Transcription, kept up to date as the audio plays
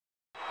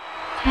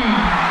10, 9, 8,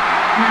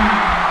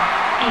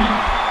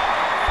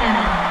 7,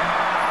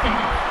 6,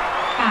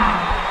 5,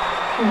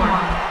 4,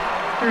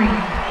 3,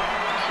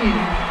 2,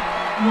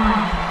 1.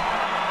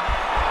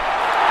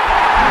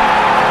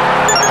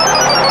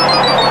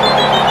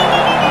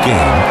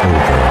 Game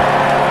over.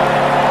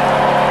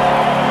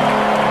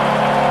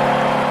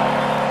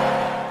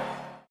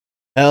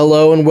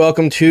 Hello and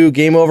welcome to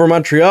Game Over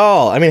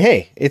Montreal. I mean,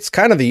 hey, it's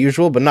kind of the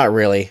usual, but not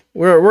really.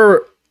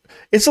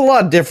 It's a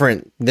lot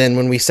different than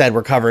when we said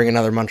we're covering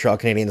another Montreal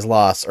Canadiens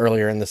loss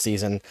earlier in the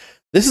season.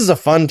 This is a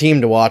fun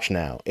team to watch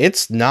now.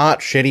 It's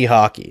not shitty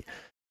hockey.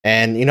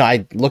 And,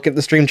 I look at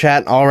the stream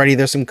chat, already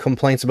there's some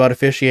complaints about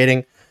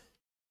officiating.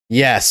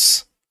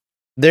 Yes.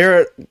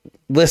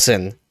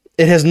 Listen,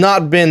 it has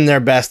not been their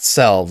best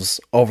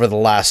selves over the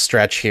last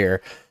stretch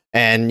here.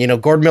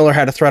 And, Gord Miller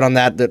had a thread on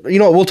that,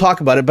 we'll talk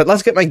about it, but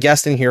let's get my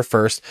guest in here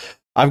first.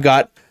 I've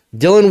got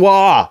Dylan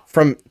Waugh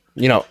from,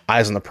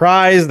 Eyes on the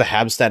Prize, the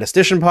Habs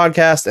Statistician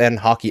podcast, and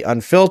Hockey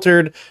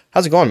Unfiltered.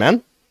 How's it going,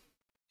 man?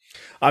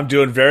 I'm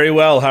doing very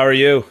well. How are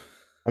you?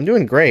 I'm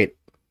doing great.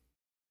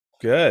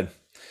 Good.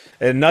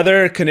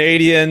 Another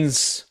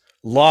Canadiens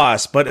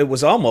loss, but it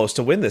was almost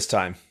a win this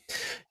time.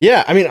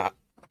 Yeah, I mean,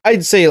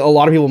 I'd say a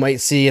lot of people might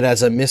see it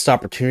as a missed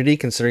opportunity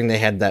considering they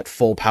had that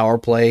full power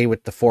play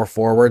with the four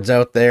forwards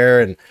out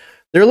there, and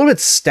they're a little bit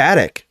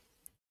static,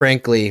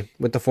 frankly,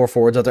 with the four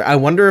forwards out there. I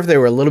wonder if they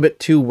were a little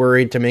bit too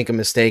worried to make a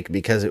mistake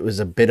because it was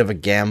a bit of a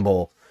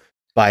gamble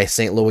by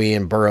St. Louis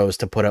and Burrows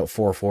to put out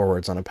four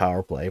forwards on a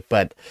power play.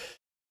 But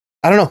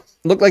I don't know.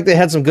 Looked like they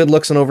had some good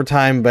looks in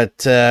overtime, but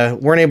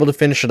weren't able to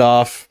finish it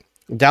off.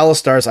 Dallas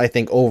Stars, I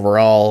think,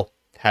 overall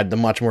had the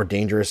much more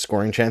dangerous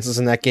scoring chances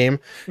in that game.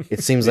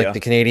 It seems like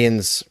the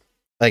Canadiens,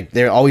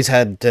 they always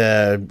had,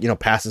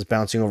 passes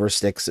bouncing over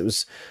sticks. It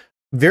was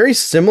very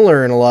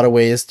similar in a lot of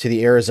ways to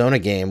the Arizona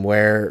game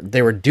where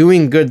they were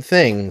doing good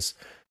things,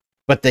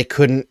 but they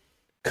couldn't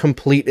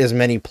complete as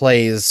many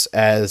plays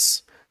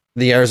as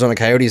the Arizona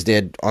Coyotes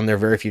did on their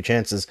very few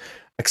chances,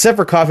 except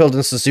for Caulfield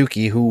and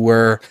Suzuki, who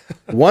were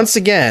once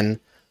again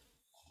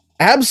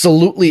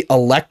absolutely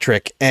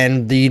electric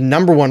and the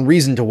number one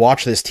reason to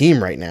watch this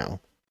team right now.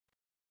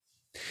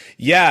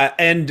 Yeah,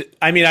 and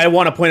I mean, I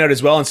want to point out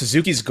as well in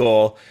Suzuki's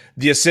goal,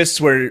 the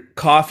assists were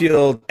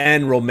Caulfield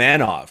and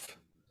Romanov.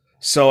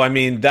 So, I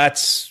mean,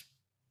 that's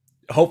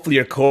hopefully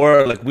your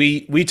core. Like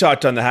we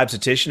talked on the Habs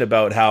petition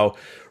about how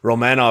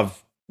Romanov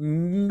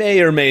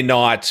may or may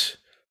not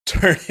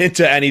turn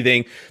into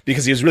anything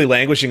because he was really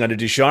languishing under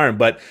Ducharme.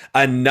 But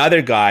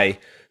another guy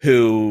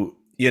who,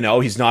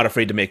 he's not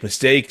afraid to make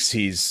mistakes.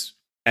 He's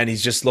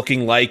just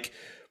looking like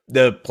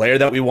the player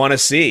that we want to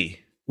see.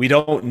 We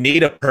don't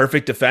need a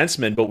perfect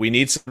defenseman, but we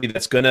need somebody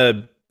that's going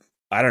to,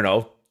 I don't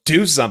know,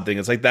 do something.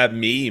 It's like that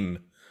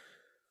meme.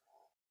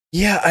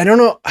 Yeah, I don't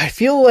know. I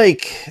feel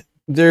like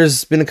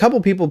there's been a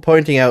couple people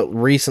pointing out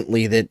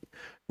recently that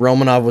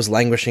Romanov was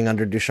languishing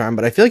under Ducharme,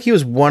 but I feel like he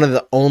was one of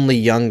the only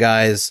young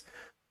guys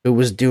who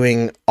was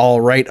doing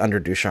all right under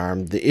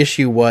Ducharme. The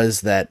issue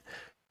was that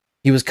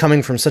he was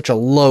coming from such a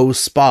low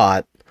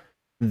spot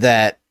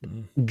that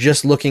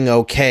just looking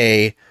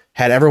okay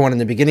had everyone in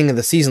the beginning of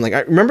the season.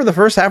 I remember the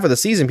first half of the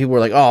season, people were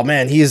like, oh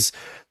man, he's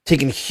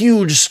taken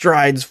huge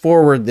strides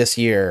forward this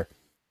year.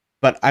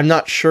 But I'm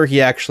not sure he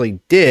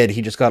actually did.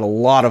 He just got a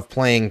lot of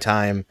playing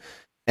time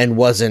and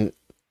wasn't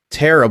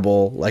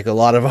terrible. Like a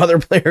lot of other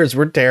players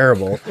were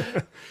terrible.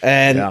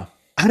 And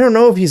I don't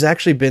know if he's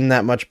actually been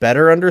that much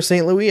better under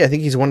St. Louis. I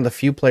think he's one of the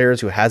few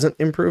players who hasn't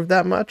improved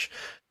that much.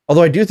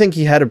 Although I do think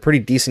he had a pretty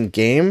decent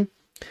game.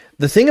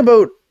 The thing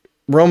about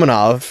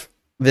Romanov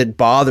that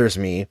bothers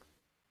me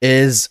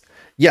is,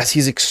 yes,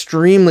 he's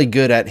extremely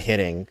good at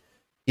hitting.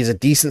 He's a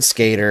decent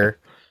skater.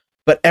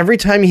 But every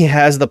time he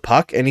has the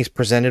puck and he's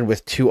presented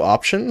with two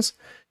options,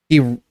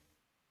 he,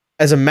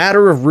 as a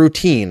matter of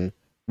routine,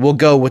 will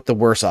go with the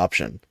worse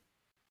option.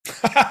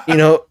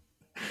 You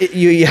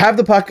have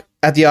the puck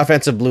at the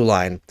offensive blue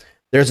line.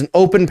 There's an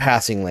open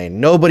passing lane.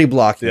 Nobody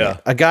blocking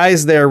it. A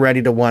guy's there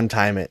ready to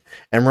one-time it.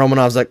 And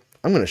Romanov's like,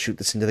 I'm going to shoot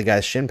this into the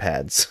guy's shin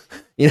pads.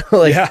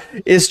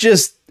 It's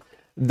just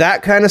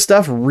that kind of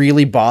stuff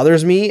really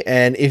bothers me.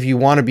 And if you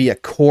want to be a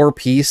core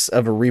piece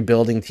of a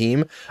rebuilding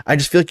team, I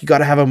just feel like you got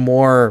to have a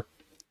more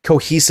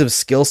cohesive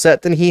skill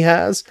set than he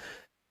has.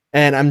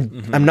 And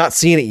I'm not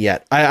seeing it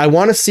yet. I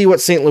want to see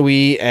what St.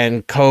 Louis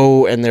and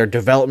Co. and their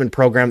development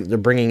program that they're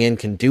bringing in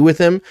can do with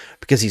him,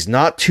 because he's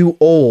not too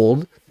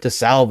old to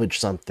salvage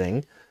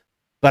something,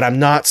 but I'm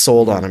not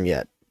sold on him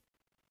yet.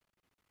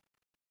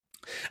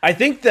 I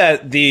think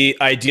that the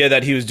idea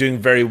that he was doing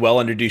very well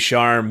under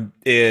Ducharme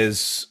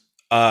is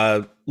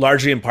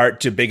largely in part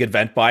to big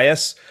event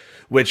bias,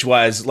 which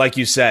was, like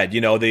you said,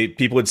 the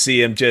people would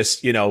see him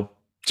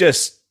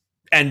just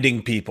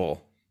ending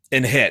people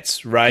in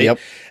hits, right? Yep.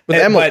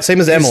 But same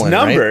as Emelin,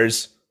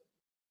 numbers,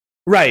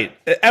 right?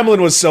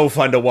 Emelin was so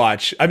fun to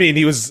watch. I mean,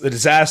 he was a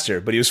disaster,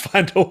 but he was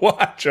fun to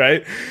watch,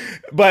 right?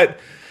 But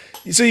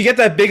so you get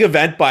that big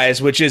event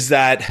bias, which is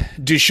that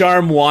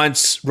Ducharme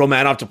wants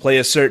Romanov to play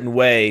a certain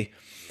way.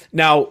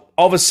 Now,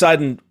 all of a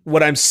sudden,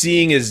 what I'm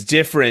seeing is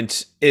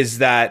different, is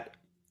that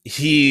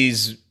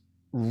he's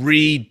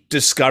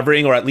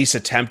rediscovering, or at least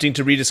attempting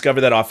to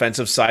rediscover, that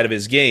offensive side of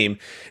his game.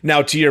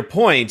 Now, to your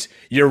point,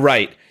 you're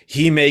right.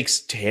 He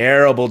makes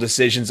terrible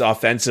decisions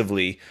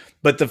offensively.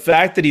 But the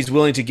fact that he's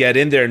willing to get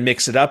in there and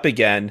mix it up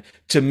again,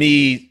 to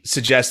me,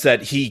 suggests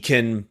that he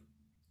can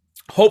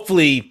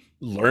hopefully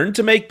learn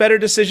to make better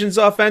decisions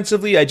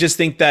offensively. I just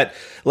think that,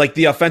 like,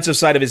 the offensive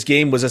side of his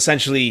game was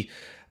essentially,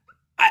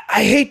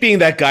 I hate being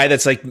that guy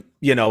that's like,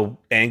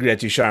 angry at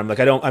Ducharme. Like,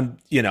 I don't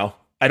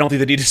think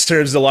that he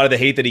deserves a lot of the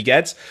hate that he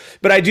gets,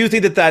 but I do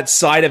think that that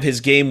side of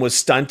his game was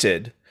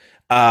stunted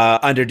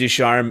under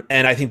Ducharme.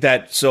 And I think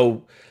that,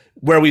 so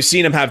where we've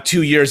seen him have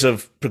 2 years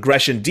of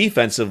progression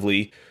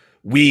defensively,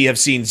 we have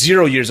seen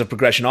 0 years of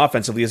progression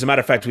offensively. As a matter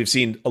of fact, we've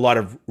seen a lot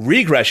of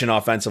regression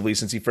offensively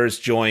since he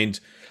first joined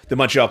the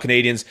Montreal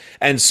Canadiens.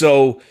 And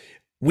so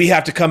we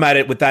have to come at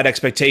it with that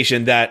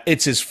expectation that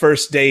it's his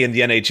first day in the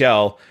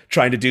NHL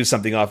trying to do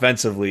something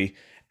offensively.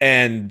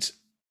 And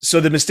so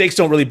the mistakes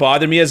don't really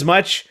bother me as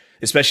much,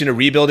 especially in a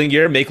rebuilding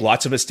year. Make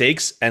lots of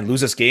mistakes and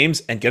lose us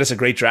games and get us a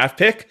great draft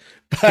pick.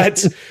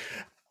 But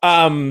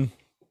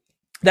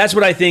that's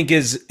what I think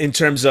is, in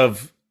terms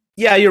of,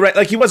 yeah, you're right.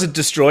 Like, he wasn't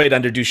destroyed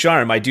under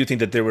Ducharme. I do think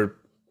that there were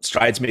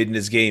strides made in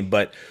his game,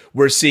 but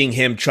we're seeing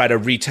him try to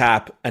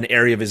retap an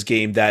area of his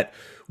game that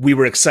we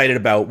were excited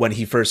about when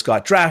he first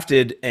got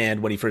drafted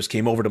and when he first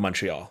came over to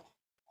Montreal.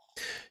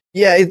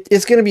 Yeah,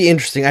 it's going to be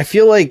interesting. I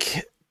feel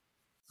like,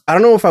 I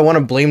don't know if I want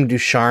to blame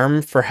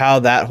Ducharme for how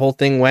that whole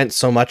thing went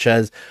so much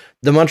as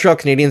the Montreal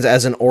Canadiens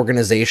as an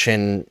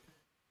organization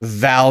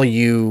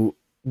value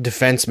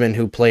defensemen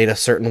who played a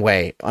certain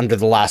way under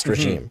the last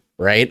regime,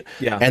 right?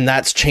 Yeah. And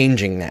that's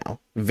changing now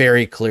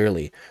very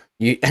clearly.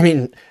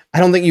 I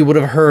don't think you would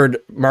have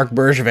heard Marc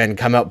Bergevin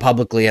come out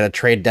publicly at a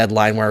trade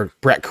deadline where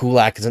Brett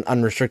Kulak is an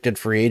unrestricted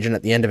free agent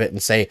at the end of it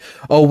and say,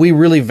 "Oh, we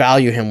really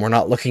value him. We're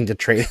not looking to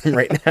trade him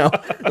right now."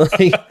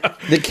 Like,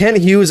 that Kent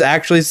Hughes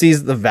actually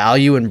sees the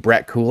value in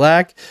Brett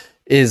Kulak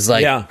is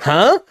like,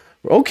 huh?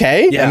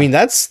 Okay. Yeah. I mean,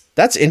 that's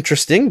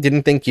interesting.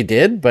 Didn't think you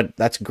did, but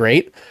that's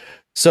great.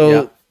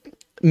 So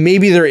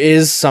maybe there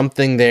is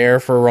something there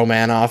for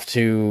Romanov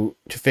to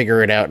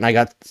figure it out. And I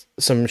got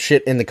some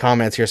shit in the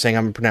comments here saying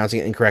I'm pronouncing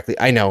it incorrectly.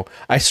 I know.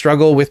 I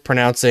struggle with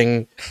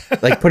pronouncing,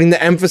 like, putting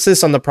the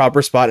emphasis on the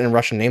proper spot in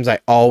Russian names. I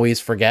always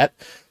forget.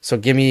 So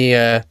give me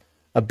a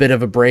bit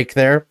of a break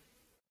there.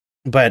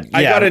 But yeah.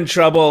 I got in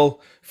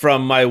trouble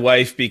from my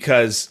wife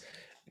because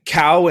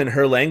cow in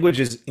her language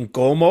is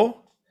inkomo,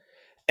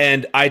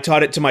 and I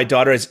taught it to my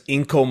daughter as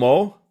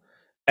inkomo,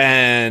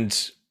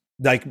 and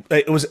like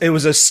it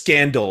was a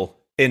scandal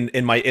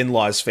in my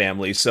in-laws'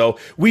 family. So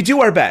we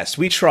do our best,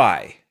 we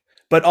try,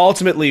 but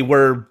ultimately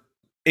we're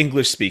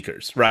English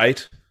speakers,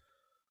 right?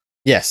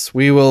 Yes,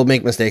 we will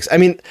make mistakes. I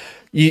mean,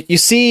 you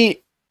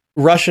see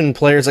Russian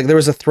players, like there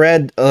was a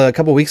thread a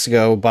couple weeks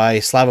ago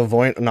by Slava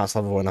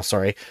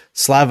Malamud,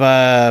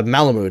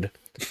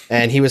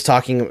 and he was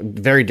talking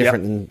very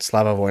different than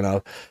Slava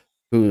Voinov,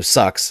 who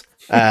sucks.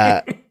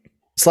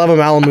 Slava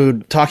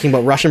Malamud talking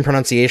about Russian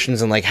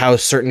pronunciations and like how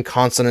certain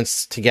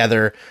consonants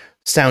together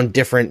sound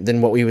different than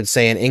what we would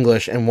say in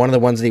English. And one of the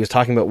ones that he was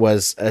talking about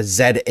was a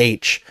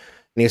ZH.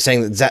 And he was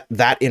saying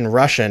that in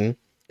Russian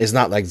is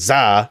not like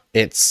za,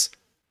 it's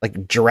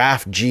like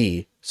giraffe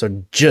G.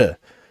 So J.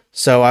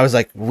 So I was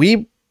like,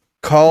 we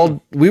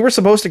were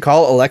supposed to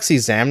call Alexei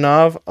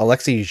Zhamnov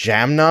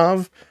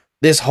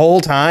this whole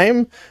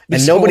time,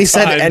 and nobody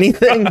said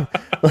anything.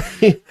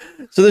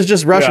 So there's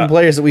just Russian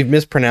players that we've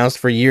mispronounced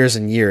for years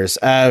and years.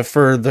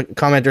 For the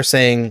commenter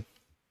saying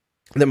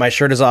that my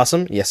shirt is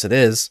awesome, yes, it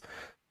is.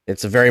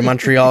 It's a very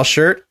Montreal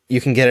shirt. You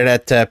can get it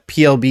at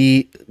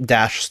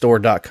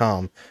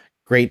plb-store.com.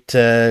 Great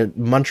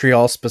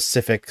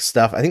Montreal-specific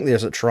stuff. I think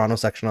there's a Toronto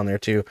section on there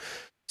too.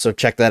 So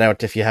check that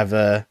out if you have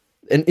an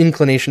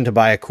inclination to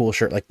buy a cool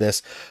shirt like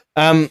this.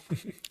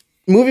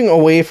 Moving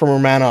away from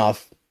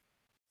Romanov,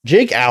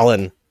 Jake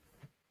Allen.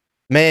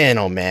 Man,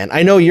 oh man.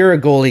 I know you're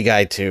a goalie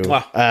guy too.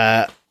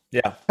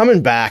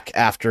 Coming back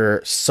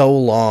after so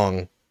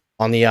long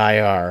on the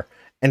IR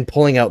and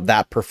pulling out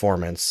that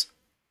performance.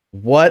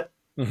 What?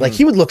 Like,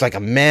 he would look like a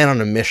man on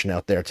a mission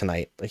out there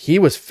tonight. Like, he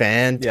was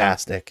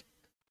fantastic.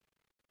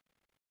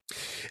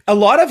 A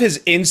lot of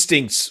his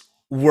instincts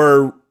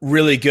were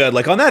really good.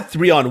 Like on that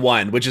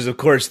 3-on-1, which is of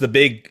course the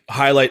big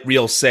highlight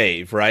reel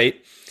save,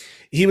 right?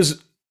 He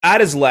was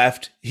at his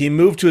left, he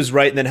moved to his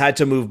right, and then had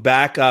to move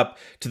back up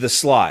to the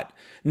slot.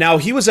 Now,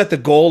 he was at the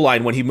goal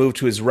line when he moved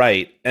to his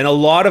right, and a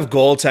lot of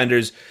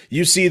goaltenders,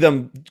 you see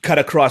them cut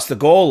across the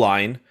goal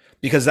line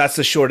because that's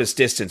the shortest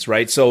distance,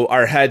 right? So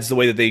our heads, the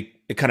way that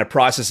it kind of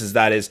processes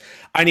that is,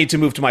 I need to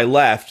move to my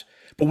left,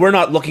 but we're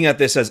not looking at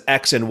this as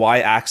X and Y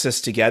axis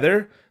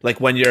together,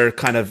 like when you're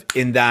kind of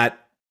in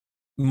that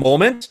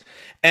moment.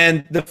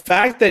 And the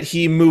fact that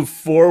he moved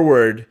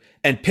forward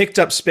and picked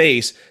up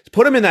space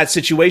put him in that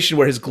situation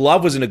where his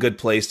glove was in a good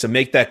place to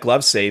make that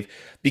glove save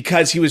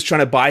because he was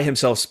trying to buy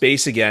himself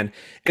space again.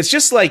 It's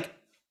just like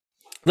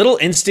little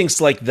instincts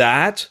like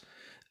that.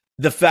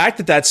 The fact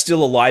that that's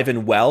still alive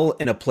and well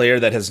in a player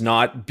that has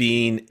not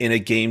been in a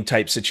game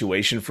type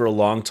situation for a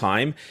long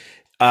time,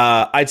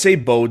 I'd say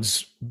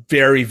bodes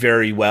very,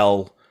 very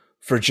well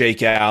for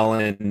Jake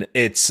Allen.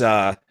 It's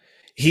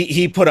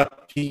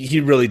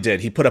he really did.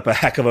 He put up a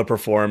heck of a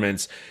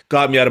performance,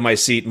 got me out of my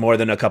seat more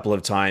than a couple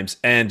of times,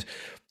 and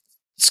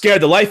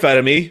scared the life out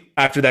of me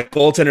after that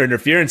goaltender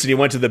interference. And he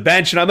went to the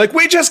bench, and I'm like,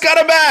 we just got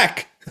him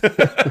back.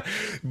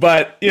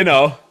 But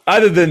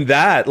other than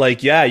that,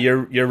 like, yeah,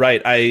 you're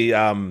right.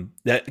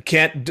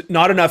 That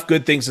not enough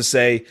good things to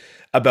say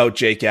about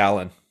Jake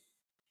Allen.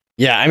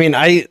 Yeah, I mean,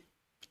 I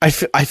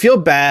feel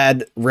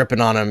bad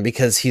ripping on him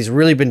because he's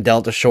really been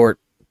dealt the short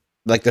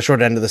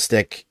end of the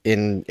stick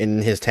in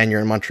his tenure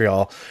in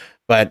Montreal.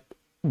 But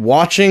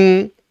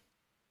watching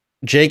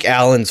Jake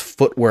Allen's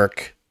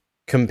footwork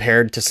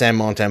compared to Sam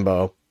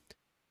Montembeault,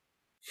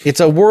 it's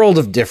a world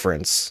of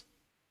difference.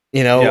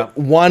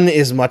 One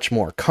is much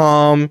more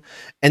calm.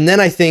 And then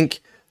I think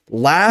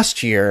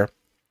last year,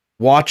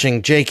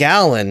 watching Jake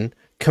Allen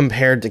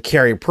compared to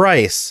Carey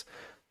Price,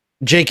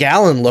 Jake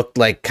Allen looked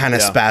like kind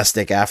of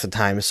spastic half the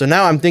time. So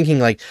now I'm thinking,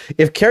 like,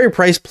 if Carey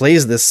Price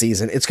plays this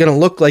season, it's going to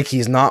look like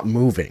he's not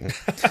moving.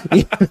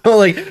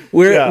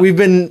 We've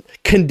been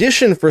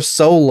conditioned for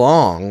so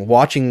long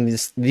watching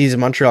these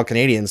Montreal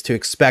Canadiens to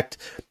expect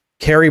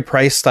Carey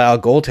Price style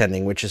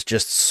goaltending, which is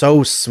just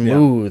so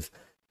smooth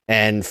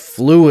and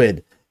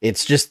fluid.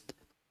 It's just,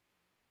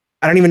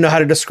 I don't even know how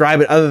to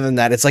describe it other than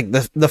that. It's like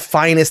the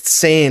finest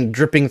sand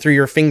dripping through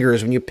your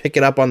fingers when you pick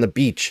it up on the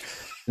beach.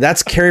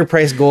 That's Carey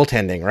Price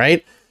goaltending,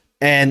 right?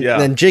 And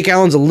then Jake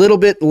Allen's a little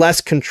bit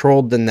less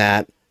controlled than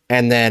that.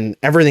 And then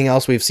everything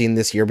else we've seen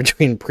this year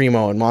between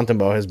Primo and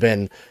Montembeault has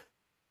been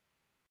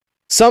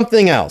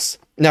something else.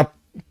 Now,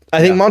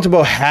 I think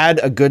Montembeault had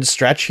a good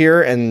stretch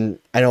here, and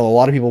I know a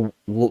lot of people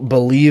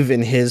believe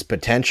in his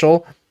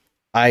potential.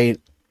 I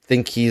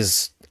think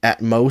he's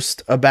at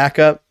most a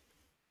backup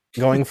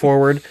going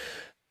forward.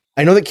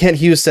 I know that Kent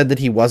Hughes said that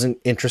he wasn't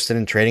interested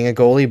in trading a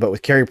goalie, but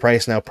with Carey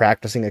Price now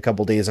practicing a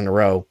couple days in a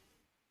row,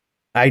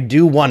 I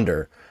do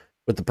wonder,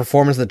 with the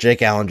performance that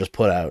Jake Allen just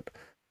put out,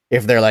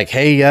 if they're like,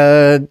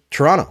 hey,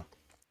 Toronto,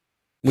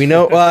 we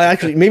know, well,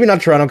 actually, maybe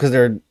not Toronto because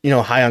they're,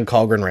 high on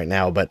Kallgren right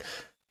now, but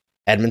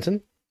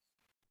Edmonton,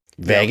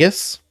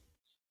 Vegas,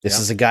 this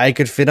is a guy who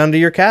could fit under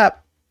your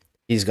cap.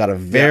 He's got a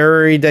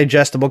very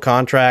digestible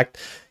contract.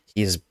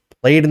 He's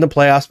played in the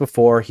playoffs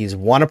before. He's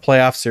won a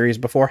playoff series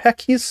before.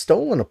 Heck, he's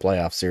stolen a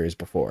playoff series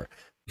before.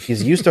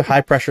 He's used to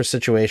high pressure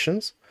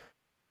situations.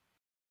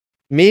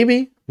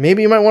 Maybe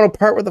you might want to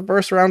part with the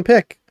first round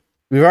pick.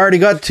 We've already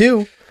got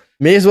 2.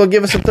 May as well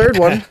give us a third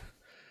one.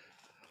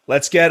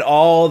 Let's get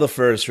all the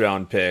first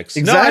round picks.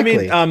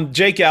 Exactly. No, I mean,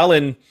 Jake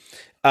Allen,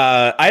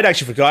 I'd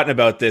actually forgotten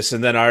about this.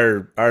 And then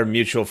our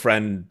mutual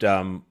friend,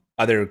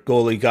 other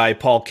goalie guy,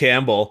 Paul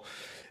Campbell,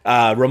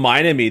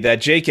 reminded me that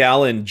Jake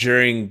Allen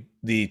during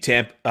the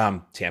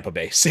Tampa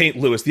Bay, St.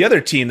 Louis, the other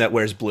team that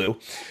wears blue,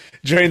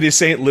 during the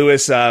St.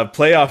 Louis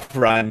playoff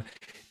run,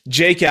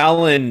 Jake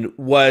Allen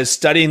was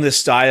studying the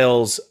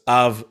styles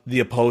of the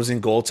opposing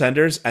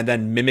goaltenders and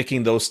then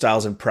mimicking those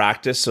styles in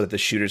practice so that the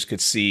shooters could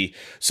see.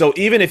 So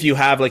even if you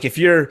have, like, if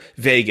you're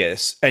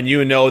Vegas and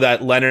you know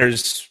that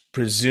Leonard's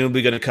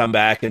presumably going to come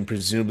back and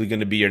presumably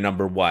going to be your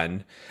number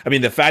one, I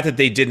mean, the fact that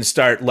they didn't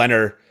start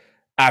Leonard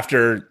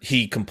after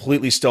he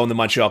completely stoned the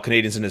Montreal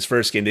Canadiens in his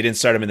first game, they didn't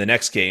start him in the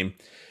next game.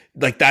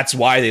 Like, that's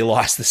why they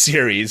lost the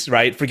series,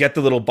 right? Forget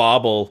the little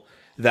bobble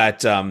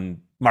that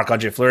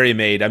Marc-Andre Fleury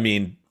made. I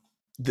mean,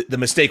 the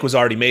mistake was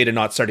already made in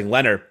not starting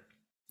Leonard.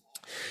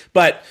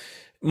 But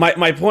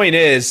my point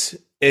is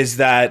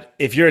that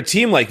if you're a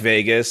team like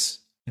Vegas,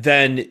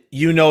 then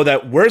you know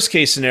that worst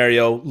case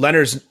scenario,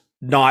 Leonard's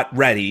not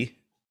ready,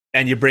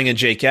 and you bring in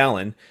Jake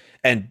Allen.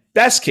 And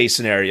best case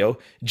scenario,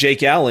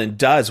 Jake Allen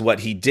does what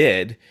he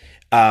did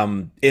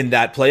in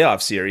that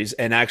playoff series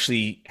and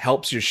actually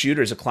helps your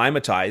shooters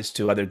acclimatize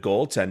to other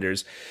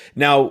goaltenders.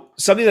 Now,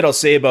 something that I'll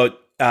say about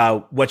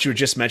what you were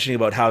just mentioning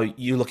about how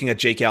you looking at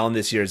Jake Allen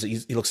this year is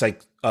he looks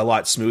like a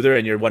lot smoother,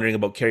 and you're wondering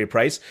about Carey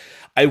Price.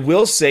 I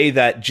will say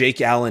that Jake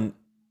Allen,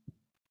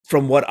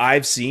 from what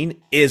I've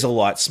seen, is a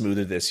lot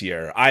smoother this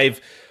year.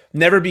 I've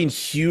never been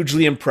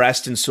hugely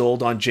impressed and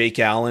sold on Jake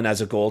Allen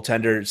as a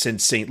goaltender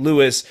since St.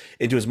 Louis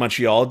into his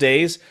Montreal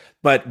days.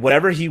 But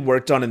whatever he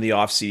worked on in the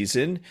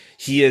offseason,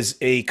 he is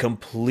a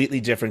completely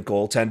different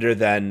goaltender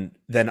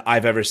than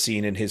I've ever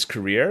seen in his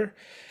career.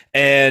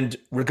 And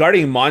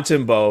regarding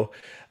Montembeault,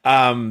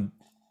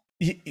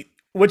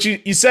 what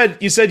you said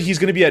he's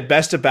going to be at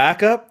best a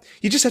backup.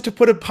 You just have to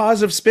put a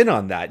positive spin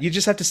on that. You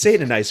just have to say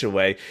it in a nicer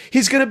way.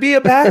 He's going to be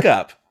a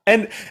backup.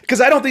 And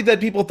because I don't think that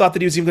people thought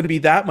that he was even going to be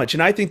that much.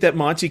 And I think that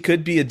Monty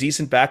could be a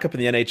decent backup in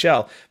the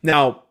NHL.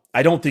 Now,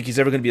 I don't think he's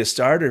ever going to be a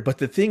starter. But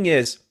the thing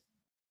is,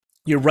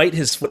 you're right,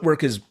 his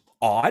footwork is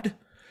odd,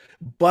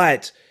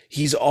 but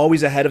he's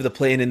always ahead of the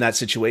play in that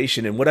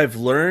situation. And what I've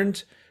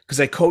learned, because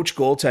I coach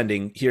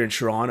goaltending here in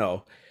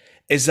Toronto,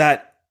 is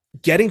that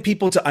getting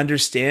people to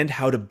understand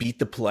how to beat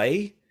the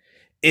play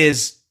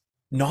is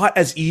not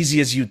as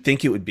easy as you'd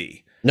think it would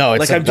be. No,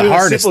 it's like I'm the doing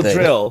hardest a simple thing.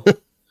 drill.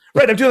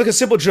 Right, I'm doing like a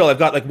simple drill. I've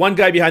got like one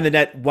guy behind the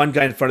net, one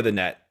guy in front of the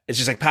net. It's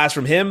just like pass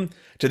from him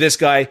to this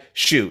guy,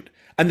 shoot.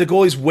 and the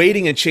goalie's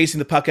waiting and chasing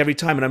the puck every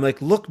time. And I'm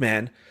like, look,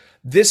 man,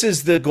 this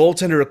is the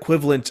goaltender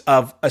equivalent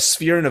of a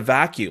sphere in a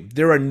vacuum.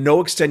 There are no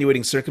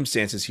extenuating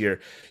circumstances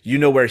here. You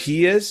know where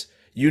he is.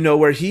 You know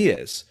where he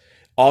is.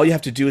 All you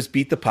have to do is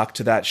beat the puck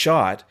to that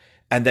shot,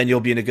 and then you'll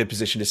be in a good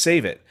position to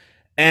save it.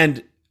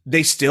 And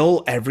they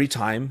still, every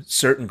time,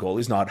 certain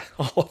goalies, not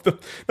all of them,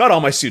 not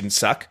all my students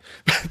suck,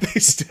 but they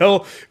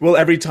still will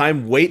every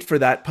time wait for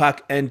that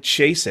puck and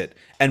chase it.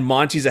 And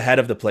Monty's ahead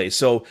of the play.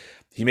 So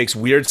he makes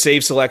weird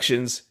save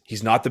selections.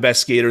 He's not the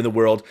best skater in the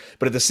world.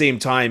 But at the same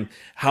time,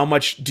 how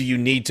much do you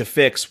need to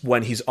fix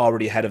when he's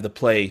already ahead of the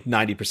play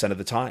 90% of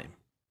the time?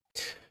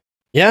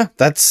 Yeah,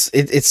 that's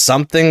it. It's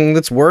something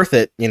that's worth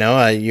it. You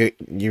know,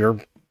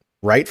 you're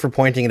right for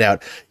pointing it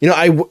out. You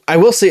know, I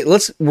will say,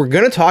 we're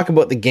going to talk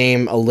about the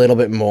game a little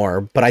bit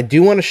more, but I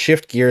do want to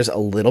shift gears a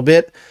little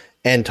bit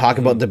and talk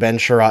about the Ben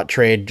Chiarot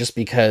trade, just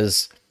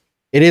because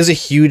it is a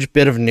huge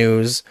bit of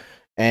news.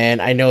 And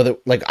I know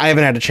that, like, I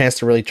haven't had a chance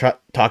to really talk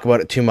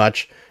about it too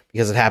much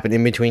because it happened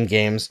in between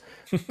games.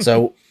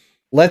 So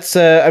let's,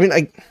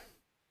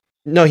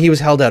 no, he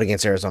was held out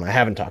against Arizona. I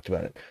haven't talked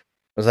about it. I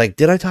was like,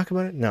 did I talk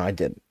about it? No, I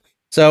didn't.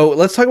 So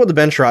let's talk about the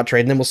Ben Chiarot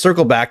trade, and then we'll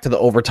circle back to the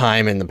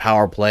overtime and the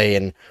power play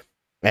and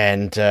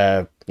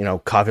you know,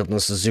 Caulfield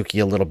and Suzuki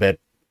a little bit.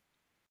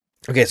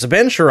 Okay, so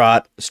Ben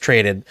Chiarot is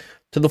traded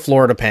to the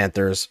Florida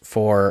Panthers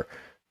for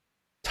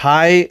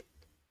Ty,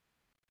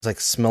 it's like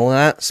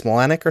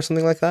Smolanic or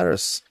something like that. Or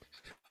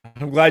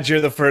I'm glad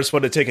you're the first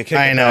one to take a kick.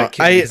 I know. At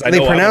that,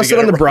 they pronounced it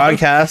on the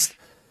broadcast,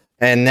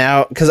 and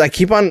now because I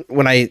keep on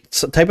when I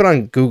type it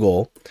on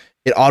Google,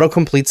 it auto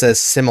completes as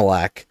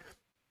Similac,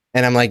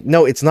 and I'm like,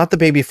 no, it's not the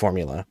baby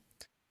formula.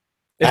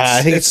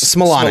 I think it's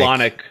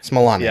Smolanic.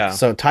 Smolanic. Yeah.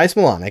 So Ty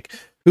Smolanic,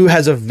 who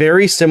has a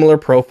very similar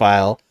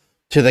profile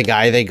to the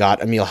guy they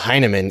got, Emil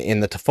Heineman,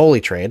 in the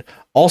Toffoli trade.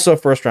 Also a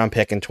first-round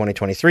pick in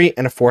 2023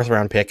 and a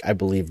fourth-round pick, I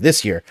believe,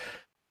 this year.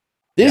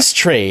 This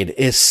trade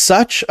is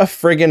such a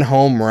friggin'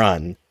 home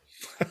run.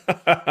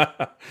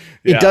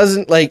 It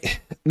doesn't,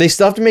 like, they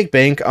still have to make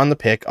bank on the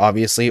pick,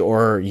 obviously,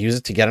 or use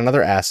it to get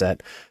another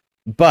asset.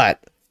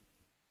 But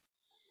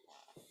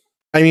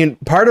I mean,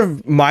 part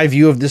of my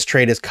view of this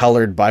trade is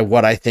colored by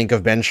what I think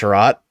of Ben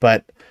Chiarot,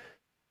 but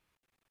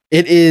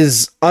it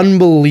is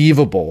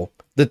unbelievable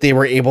that they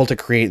were able to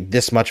create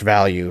this much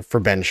value for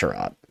Ben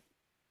Chiarot.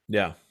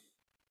 Yeah.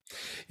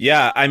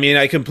 Yeah, I mean,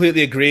 I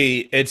completely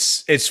agree.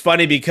 It's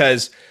funny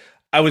because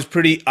I was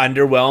pretty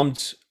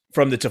underwhelmed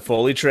from the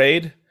Toffoli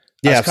trade.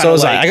 Yeah, so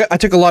was I. I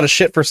took a lot of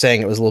shit for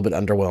saying it was a little bit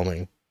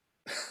underwhelming.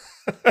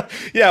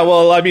 Yeah,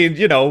 well, I mean,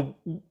 you know,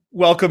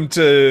 welcome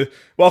to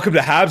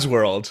Habs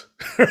world,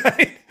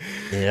 right?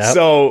 Yeah.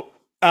 So,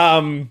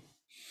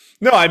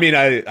 no, I mean,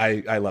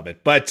 I love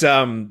it, but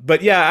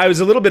yeah, I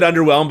was a little bit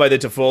underwhelmed by the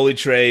Toffoli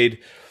trade.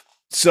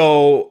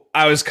 So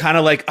I was kind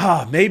of like,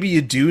 maybe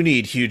you do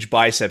need huge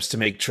biceps to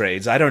make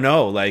trades. I don't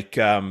know, like,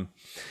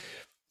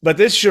 but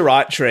this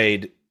Chiarot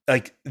trade,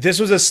 like, this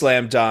was a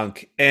slam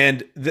dunk,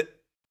 and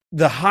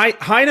the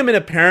Heineman,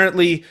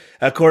 apparently,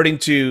 according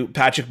to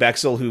Patrick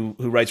Bexel, who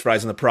writes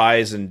Rise on the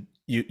Prize, and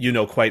you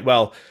know quite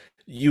well,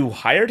 you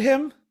hired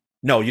him?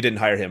 No, you didn't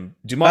hire him.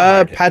 Dumont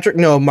hired him. Patrick,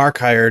 no, Mark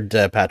hired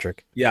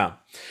Patrick. Yeah,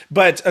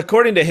 but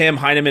according to him,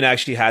 Heineman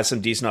actually has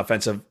some decent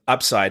offensive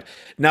upside.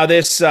 Now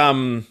this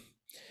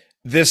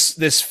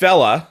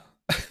fella,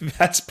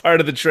 that's part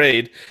of the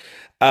trade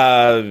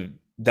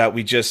that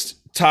we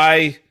just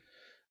Ty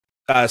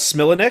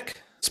Smolanic.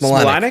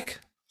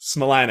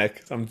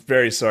 I'm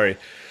very sorry.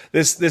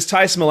 This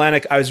Ty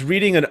Smolanic, I was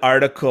reading an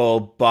article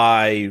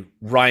by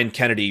Ryan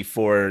Kennedy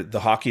for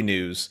the Hockey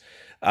News,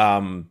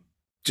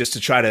 just to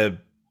try to,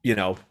 you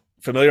know,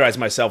 familiarize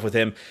myself with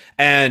him.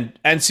 And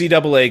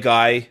NCAA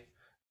guy,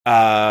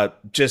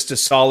 just a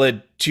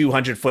solid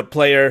 200-foot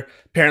player.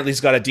 Apparently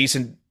he's got a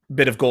decent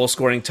bit of goal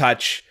scoring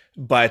touch,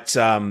 but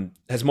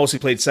has mostly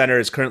played center,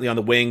 is currently on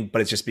the wing,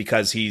 but it's just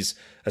because he's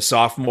a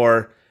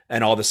sophomore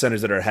and all the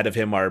centers that are ahead of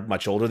him are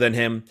much older than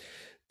him.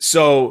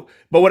 So,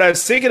 but what I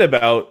was thinking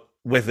about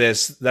with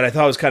this that I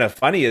thought was kind of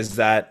funny is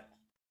that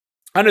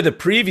under the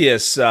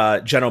previous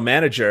general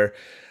manager,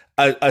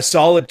 a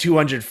solid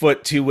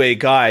 200-foot two-way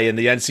guy in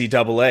the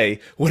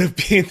NCAA would have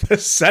been the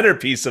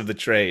centerpiece of the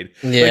trade.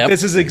 Yeah, like,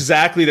 this is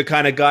exactly the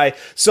kind of guy.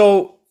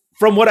 So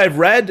from what I've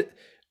read,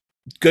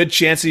 good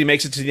chance that he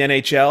makes it to the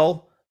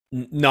NHL.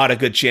 Not a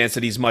good chance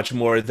that he's much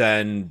more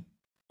than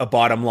a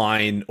bottom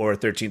line or a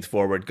 13th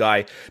forward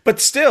guy. But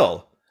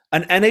still,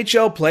 an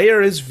NHL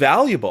player is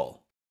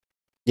valuable.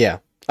 Yeah,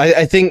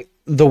 I think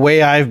the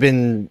way I've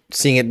been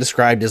seeing it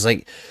described is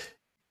like,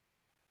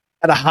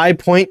 at a high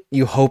point,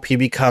 you hope he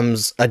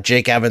becomes a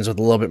Jake Evans with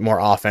a little bit more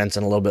offense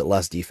and a little bit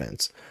less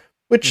defense.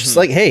 Which is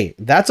like, hey,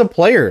 that's a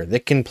player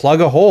that can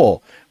plug a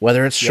hole,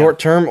 whether it's short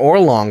term or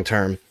long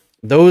term.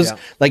 Those,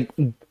 like,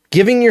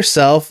 giving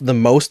yourself the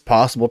most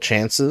possible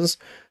chances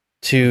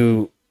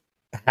to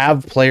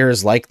have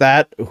players like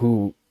that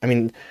who, I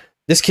mean,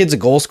 this kid's a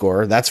goal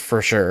scorer, that's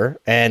for sure.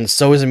 And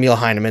so is Emil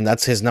Heineman.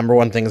 That's his number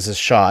one thing, is his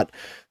shot.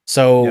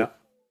 So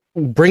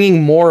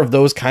bringing more of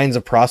those kinds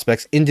of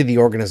prospects into the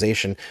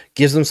organization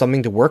gives them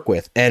something to work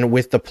with. And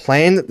with the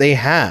plan that they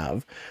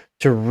have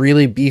to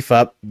really beef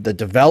up the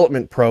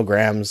development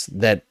programs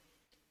that,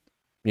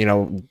 you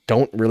know,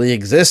 don't really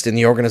exist in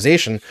the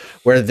organization,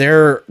 where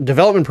their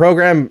development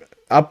program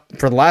up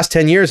for the last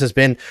 10 years has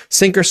been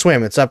sink or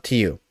swim. It's up to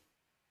you.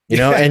 You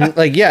know, and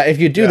like, yeah, if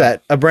you do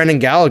that, a Brendan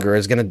Gallagher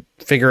is going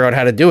to figure out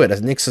how to do it.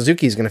 As Nick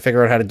Suzuki is going to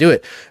figure out how to do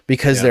it,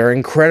 because they're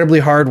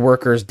incredibly hard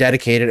workers,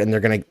 dedicated, and they're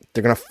going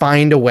to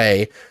find a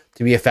way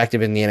to be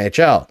effective in the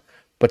NHL.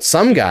 But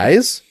some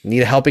guys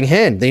need a helping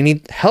hand. They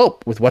need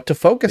help with what to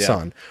focus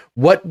on.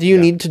 What do you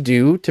need to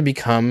do to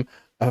become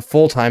a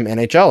full-time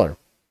NHLer?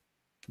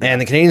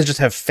 And the Canadiens just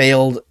have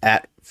failed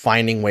at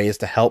finding ways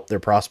to help their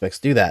prospects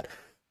do that.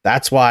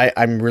 That's why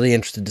I'm really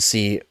interested to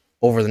see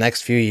over the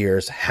next few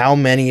years how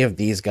many of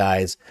these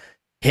guys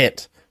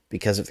hit.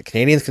 Because if the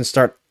Canadiens can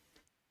start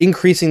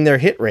increasing their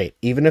hit rate,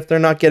 even if they're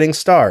not getting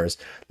stars,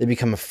 they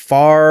become a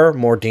far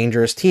more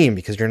dangerous team,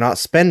 because you're not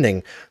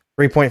spending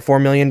 $3.4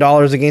 million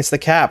against the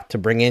cap to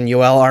bring in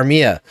Yoel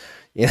Armia.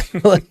 You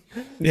know,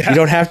 you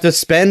don't have to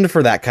spend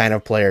for that kind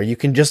of player. You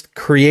can just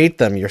create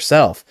them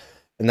yourself.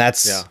 And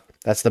that's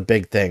the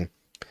big thing.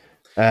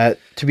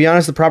 To be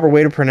honest, the proper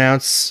way to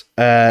pronounce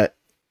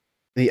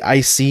the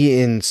IC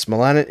in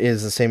Smilanic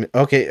is the same.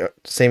 Okay,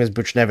 same as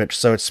Buchnevich,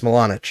 so it's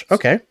Smilanic.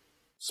 Okay.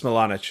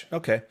 Smilanic.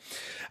 Okay.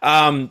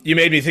 You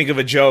made me think of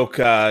a joke.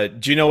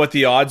 Do you know what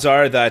the odds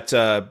are that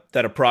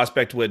a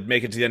prospect would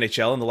make it to the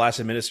NHL in the last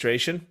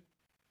administration?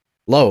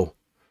 Low.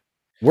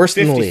 Worse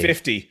than the league.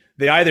 50-50.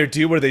 They either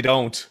do or they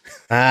don't.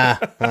 You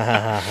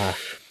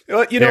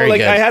know, Very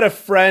like good. I had a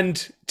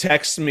friend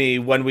text me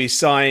when we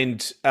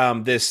signed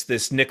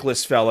this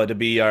Nicholas fella to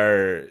be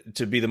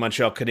the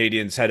Montreal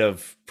Canadiens head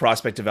of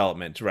prospect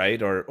development,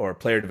 right, or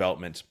player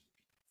development.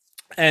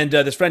 And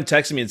this friend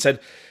texted me and said,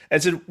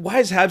 "Why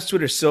is Habs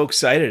Twitter so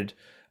excited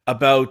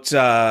about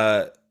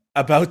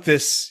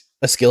this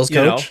A skills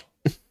coach?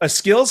 A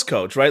skills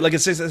coach, right? Like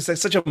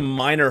it's such a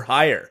minor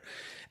hire."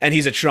 And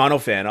he's a Toronto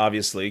fan,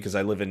 obviously, because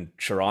I live in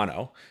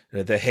Toronto,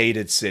 the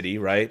hated city,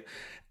 right?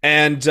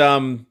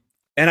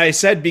 And I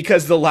said,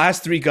 because the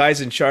last three guys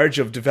in charge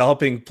of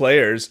developing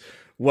players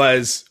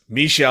was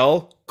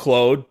Michel,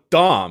 Claude,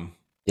 Dom.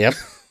 Yep.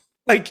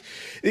 Like,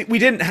 we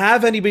didn't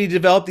have anybody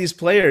develop these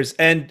players.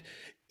 And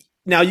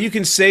now you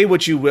can say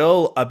what you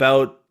will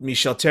about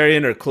Michel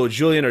Therrien or Claude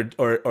Julien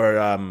or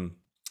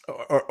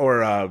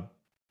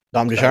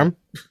Dom Ducharme?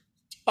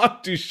 Dom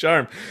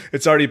Ducharme.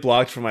 It's already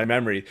blocked from my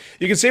memory.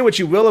 You can say what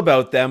you will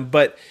about them,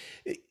 but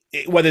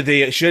whether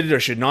they should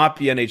or should not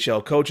be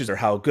NHL coaches, or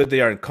how good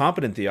they are and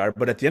competent they are,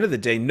 but at the end of the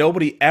day,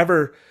 nobody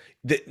ever,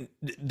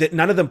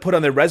 none of them put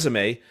on their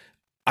resume,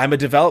 I'm a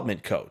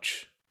development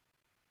coach.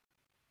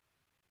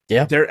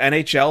 Yeah. They're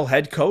NHL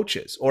head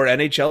coaches or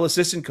NHL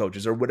assistant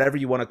coaches or whatever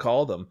you want to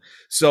call them.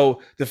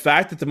 So the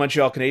fact that the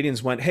Montreal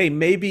Canadiens went, hey,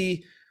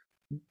 maybe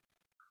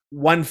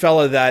one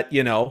fella that,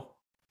 you know,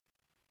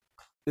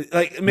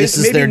 like This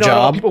is maybe their not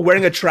all job. people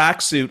wearing a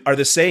tracksuit are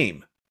the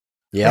same.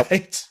 Yep.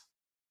 Right?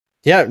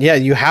 Yeah,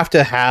 you have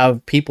to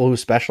have people who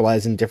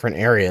specialize in different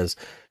areas,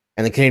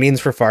 and the Canadiens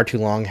for far too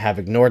long have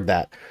ignored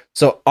that.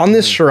 So on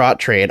this Sherratt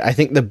trade, I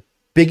think the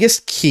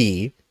biggest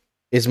key,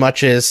 as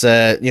much as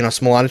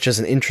Smilanic is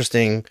an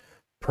interesting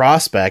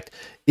prospect,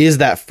 is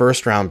that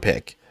first round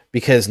pick,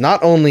 because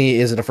not only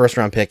is it a first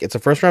round pick, it's a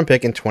first round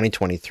pick in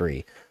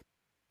 2023.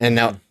 And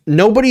now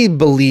nobody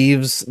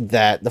believes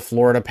that the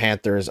Florida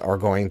Panthers are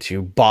going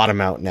to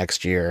bottom out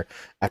next year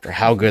after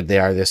how good they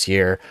are this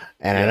year.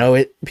 And I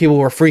know people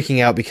were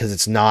freaking out because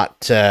it's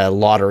not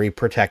lottery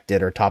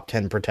protected or top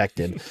 10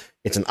 protected.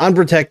 It's an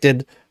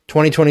unprotected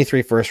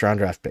 2023 first round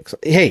draft pick. So,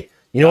 hey,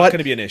 you know Not what? going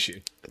to be an issue.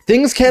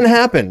 Things can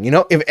happen. You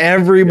know, if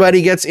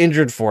everybody gets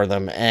injured for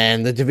them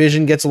and the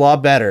division gets a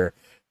lot better,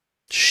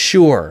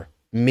 sure,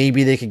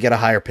 maybe they could get a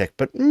higher pick,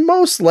 but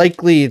most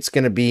likely it's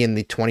going to be in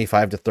the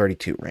 25 to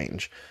 32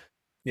 range.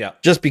 Yeah.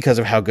 Just because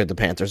of how good the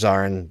Panthers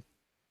are, and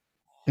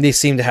they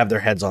seem to have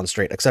their heads on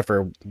straight, except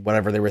for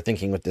whatever they were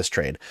thinking with this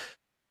trade.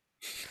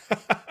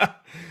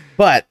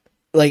 But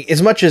like,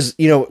 as much as,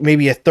 you know,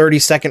 maybe a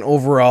 32nd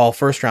overall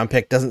first round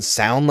pick doesn't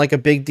sound like a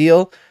big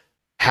deal,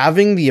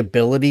 having the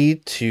ability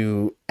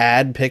to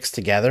add picks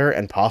together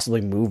and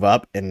possibly move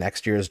up in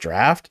next year's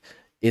draft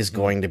is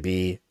going to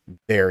be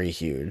very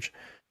huge.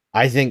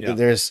 I think that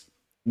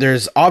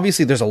there's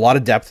obviously a lot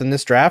of depth in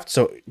this draft,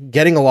 so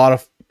getting a lot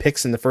of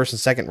picks in the first and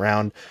second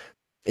round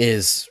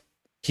is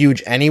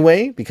huge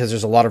anyway, because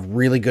there's a lot of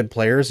really good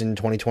players in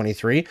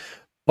 2023,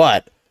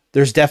 but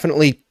there's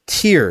definitely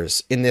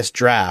tiers in this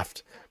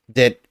draft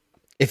that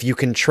if you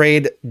can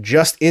trade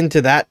just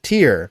into that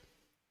tier,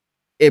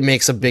 it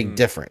makes a big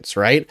difference,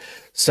 right?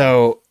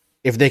 So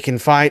if they can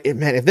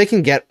if they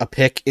can get a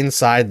pick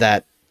inside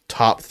that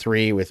top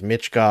three with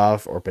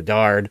Michkov or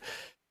Bedard,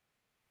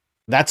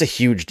 that's a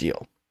huge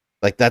deal.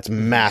 Like, that's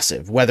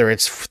massive, whether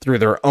it's through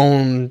their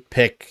own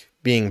pick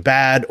being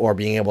bad or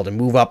being able to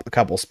move up a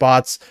couple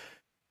spots.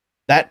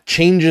 That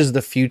changes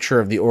the future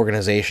of the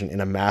organization in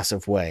a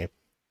massive way.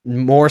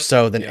 more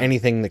so than Yeah.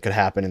 anything that could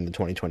happen in the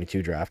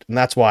 2022 draft. And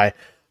that's why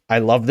I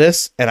love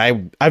this.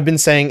 And I've been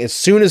saying as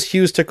soon as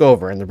Hughes took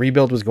over and the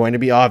rebuild was going to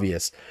be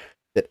obvious,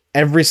 that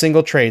every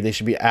single trade they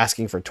should be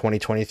asking for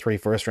 2023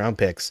 first round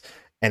picks.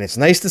 And it's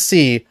nice to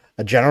see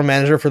a general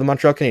manager for the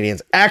Montreal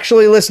Canadiens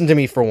actually listen to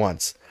me for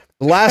once.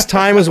 The last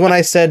time was when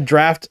I said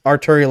draft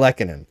Arturi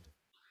Lehkonen.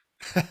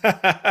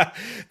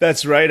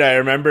 That's right. I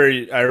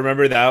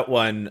remember that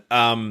one.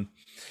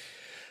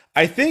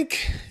 I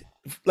think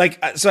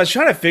so I was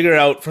trying to figure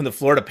out from the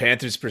Florida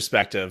Panthers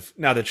perspective.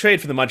 Now the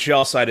trade for the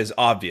Montreal side is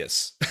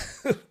obvious,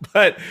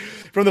 but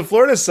from the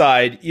Florida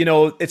side,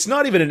 it's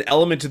not even an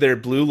element to their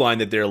blue line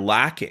that they're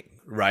lacking,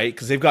 right?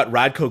 Because they've got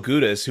Radko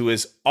Gudas, who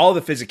is all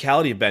the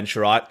physicality of Ben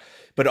Sherratt,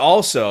 but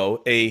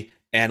also a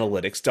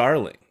analytics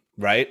darling,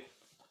 right?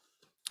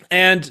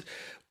 And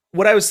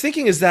what I was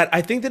thinking is that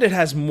I think that it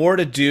has more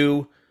to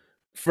do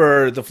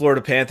for the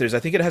Florida Panthers. I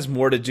think it has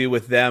more to do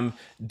with them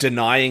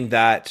denying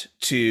that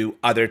to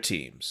other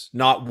teams,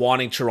 not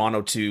wanting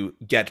Toronto to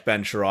get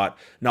Ben Sherratt,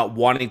 not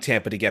wanting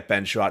Tampa to get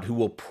Ben Sherratt, who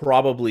will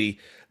probably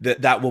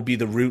that will be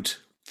the route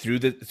through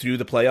the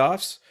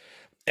playoffs.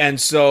 And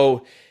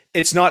so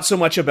it's not so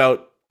much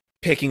about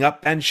picking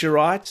up Ben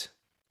Sherratt.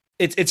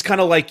 It's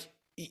kind of like,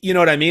 you know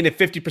what I mean? If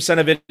 50%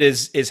 of it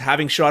is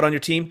having Sherratt on your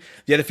team,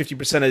 the other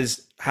 50%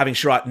 is having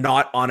Sherratt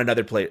not on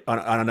another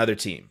on another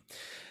team.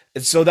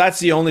 And so that's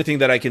the only thing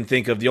that I can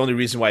think of, the only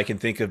reason why I can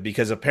think of,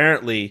 because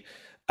apparently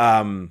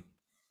the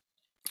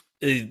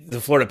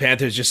Florida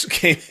Panthers just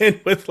came in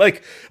with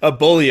like a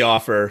bully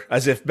offer,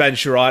 as if Ben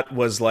Sherratt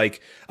was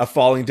like a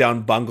falling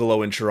down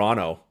bungalow in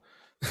Toronto.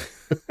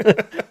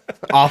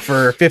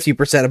 Offer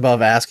 50%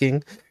 above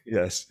asking.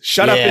 Yes.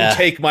 Shut up and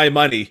take my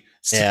money.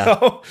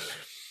 So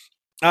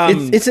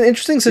it's an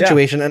interesting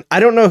situation, and I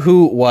don't know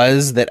who it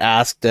was that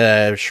asked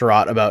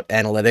Sherratt about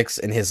analytics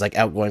in his like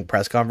outgoing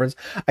press conference.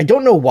 I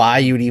don't know why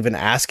you would even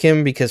ask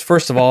him, because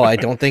first of all, I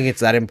don't think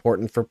it's that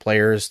important for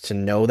players to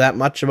know that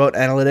much about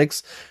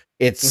analytics.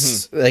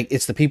 It's like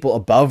it's the people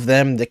above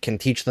them that can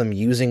teach them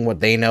using what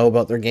they know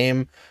about their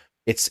game.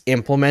 It's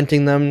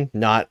implementing them,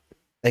 not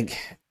like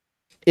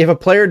if a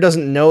player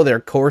doesn't know their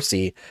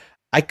Corsi,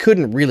 I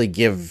couldn't really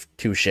give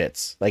two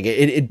shits. Like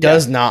it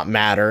does not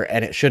matter,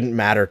 and it shouldn't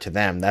matter to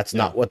them. That's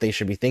not what they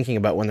should be thinking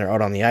about when they're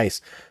out on the ice.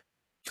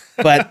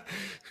 But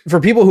for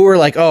people who are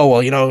like, oh,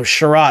 well,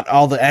 Sherratt,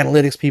 all the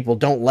analytics people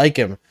don't like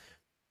him.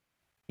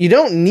 You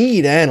don't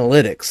need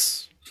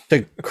analytics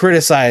to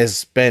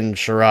criticize Ben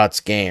Sherratt's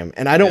game.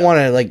 And I don't want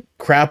to like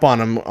crap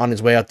on him on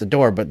his way out the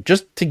door, but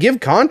just to give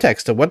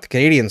context to what the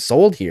Canadiens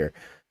sold here,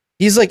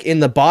 he's like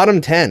in the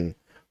bottom 10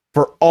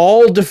 for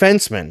all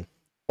defensemen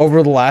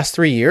over the last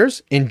 3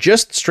 years in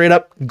just straight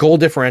up goal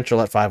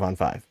differential at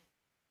 5-on-5.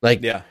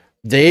 Like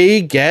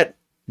they get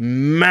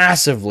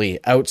massively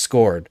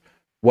outscored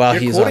while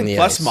he's on the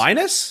plus ice.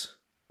 minus?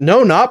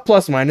 No, not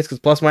plus minus, because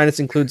plus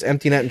minus includes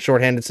empty net and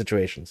shorthanded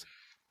situations.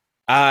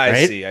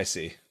 I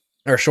see.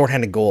 Or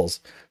shorthanded goals.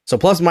 So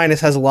plus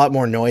minus has a lot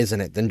more noise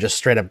in it than just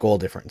straight up goal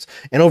difference.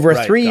 And over a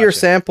 3-year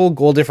sample,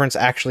 goal difference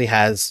actually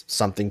has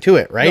something to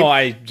it, right? No,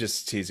 I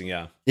just teasing,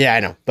 yeah. Yeah, I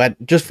know.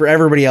 But just for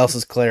everybody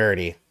else's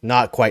clarity,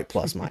 not quite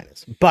plus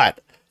minus.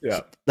 But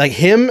like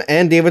him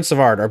and David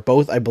Savard are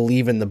both, I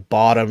believe, in the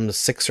bottom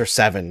 6 or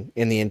 7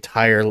 in the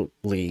entire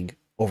league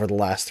over the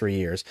last 3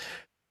 years.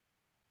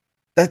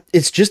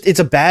 It's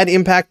a bad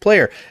impact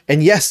player.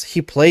 And yes,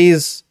 he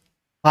plays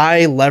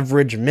high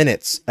leverage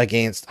minutes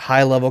against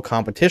high level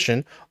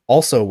competition,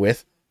 also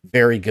with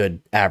very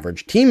good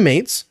average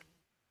teammates.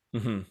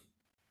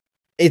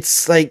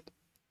 It's like,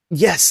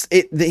 yes,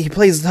 he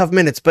plays tough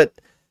minutes, but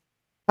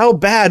how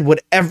bad would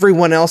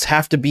everyone else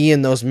have to be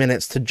in those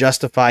minutes to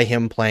justify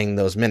him playing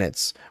those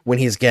minutes when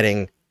he's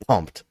getting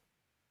pumped?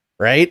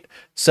 Right?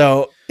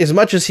 So as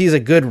much as he's a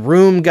good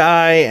room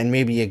guy and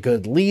maybe a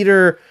good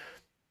leader,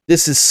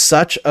 this is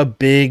such a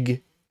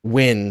big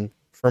win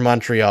for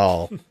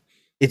Montreal.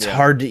 It's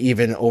hard to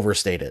even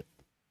overstate it.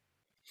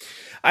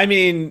 I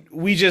mean,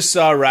 we just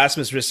saw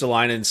Rasmus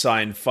Ristolainen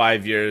sign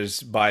 5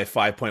 years by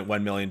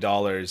 $5.1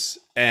 million.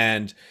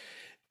 And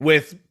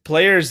with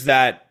players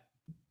that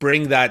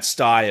bring that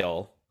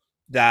style,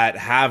 that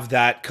have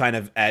that kind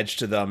of edge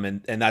to them,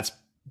 and that's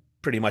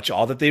pretty much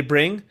all that they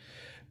bring,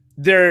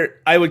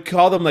 I would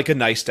call them like a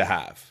nice to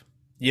have.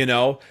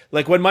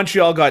 Like when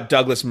Montreal got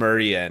Douglas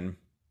Murray in,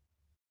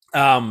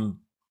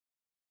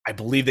 I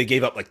believe they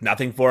gave up like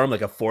nothing for him,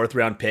 like a 4th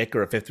round pick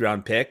or a 5th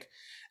round pick.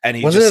 And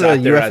he wasn't just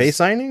it a UFA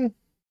signing?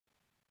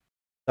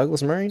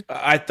 Douglas Murray?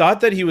 I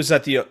thought that he was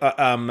at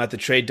the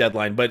trade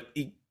deadline, but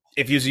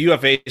if he was a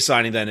UFA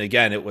signing, then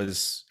again it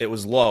was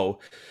low.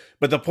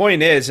 But the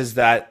point is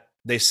that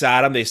they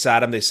sat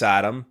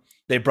him.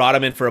 They brought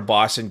him in for a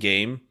Boston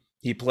game.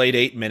 He played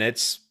 8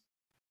 minutes,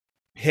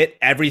 hit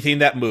everything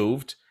that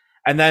moved,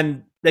 and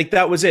then like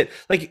that was it.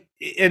 Like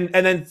and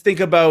then think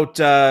about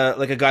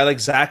like a guy like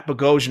Zach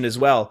Bogosian as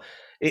well.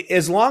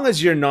 As long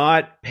as you're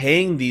not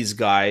paying these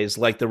guys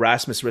like the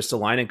Rasmus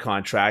Ristolainen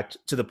contract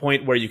to the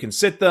point where you can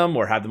sit them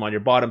or have them on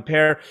your bottom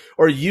pair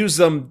or use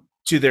them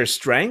to their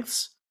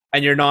strengths,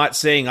 and you're not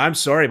saying, I'm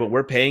sorry, but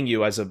we're paying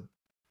you as a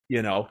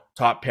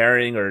top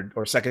pairing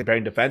or second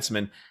pairing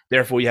defenseman.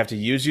 Therefore, we have to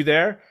use you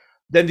there.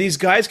 Then these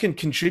guys can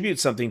contribute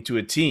something to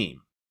a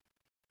team.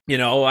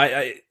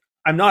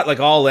 I'm not like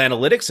all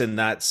analytics in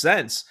that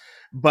sense,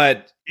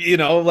 but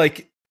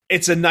like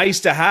it's a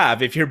nice to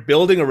have if you're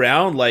building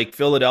around like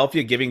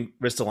Philadelphia giving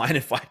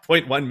Ristolainen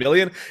 5.1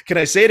 million. Can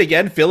I say it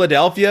again?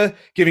 Philadelphia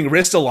giving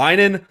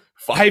Ristolainen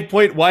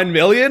 5.1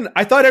 million.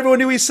 I thought everyone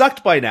knew he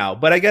sucked by now,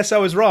 but I guess I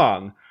was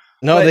wrong.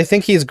 No, they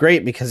think he's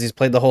great because he's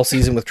played the whole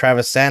season with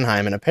Travis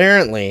Sanheim, and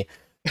apparently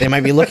they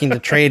might be looking to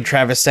trade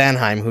Travis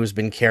Sanheim, who's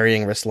been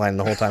carrying Ristolainen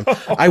the whole time.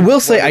 I will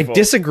say I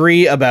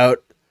disagree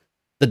about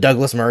the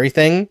Douglas Murray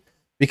thing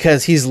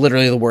because he's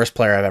literally the worst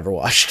player I've ever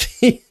watched.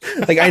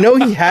 Like, I know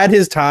he had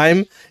his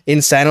time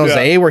in San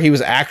Jose where he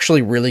was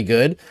actually really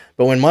good,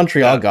 but when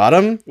Montreal got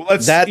him,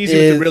 that's easy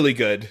with the really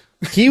good.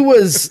 He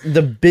was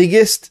the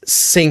biggest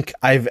sink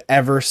I've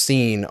ever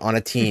seen on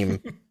a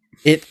team.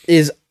 It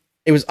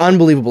was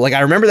unbelievable. Like, I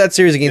remember that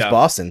series against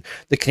Boston.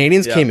 The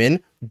Canadiens came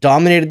in,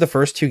 dominated the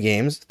first 2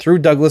 games, threw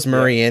Douglas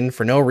Murray in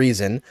for no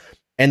reason,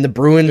 and the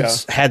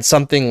Bruins had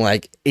something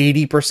like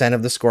 80%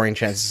 of the scoring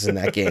chances in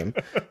that game.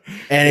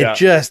 And it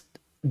just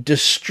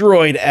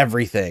destroyed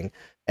everything.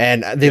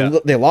 And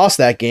they lost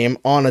that game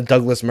on a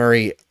Douglas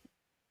Murray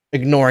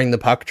ignoring the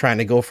puck, trying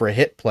to go for a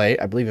hit play,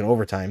 I believe in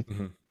overtime.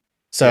 Mm-hmm.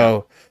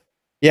 So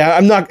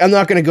I'm not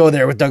going to go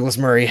there with Douglas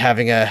Murray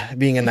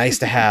being a nice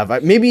to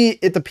have.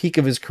 Maybe at the peak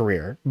of his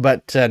career,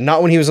 but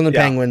not when he was on the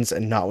Penguins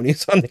and not when he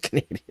was on the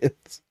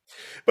Canadiens.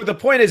 But the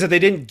point is that they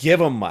didn't give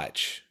him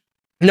much.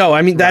 No,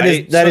 I mean, that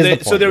is the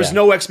point. So there was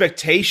no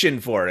expectation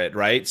for it,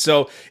 right?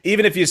 So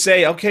even if you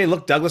say, okay,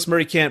 look, Douglas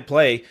Murray can't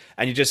play,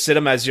 and you just sit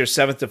him as your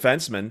 7th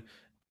defenseman,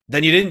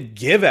 then you didn't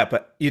give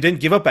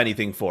up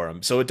anything for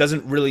him. So it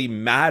doesn't really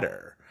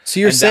matter. So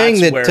you're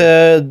saying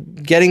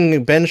that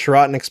getting Ben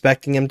Sherratt and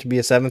expecting him to be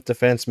a 7th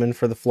defenseman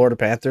for the Florida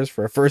Panthers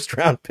for a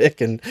first-round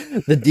pick and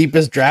the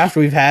deepest draft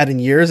we've had in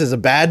years is a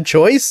bad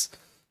choice?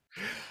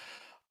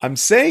 I'm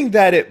saying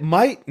that it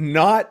might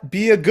not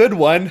be a good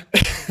one.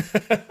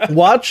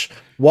 Watch.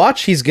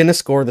 He's going to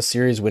score the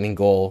series-winning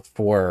goal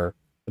for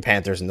the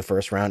Panthers in the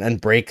first round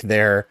and break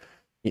their,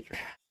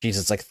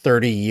 it's like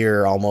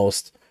 30-year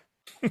almost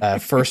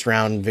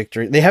first-round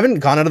victory. They haven't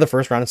gone out of the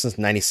first round since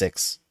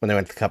 '96 when they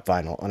went to the Cup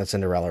final on a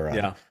Cinderella run.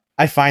 Yeah.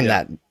 I find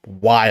that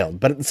wild,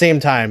 but at the same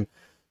time,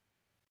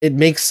 it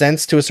makes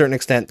sense to a certain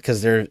extent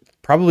because they're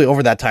probably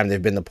over that time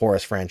they've been the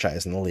poorest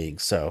franchise in the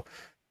league. So.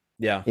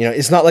 Yeah.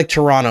 It's not like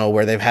Toronto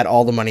where they've had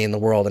all the money in the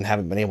world and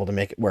haven't been able to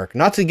make it work.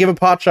 Not to give a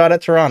pot shot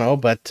at Toronto,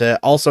 but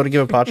also to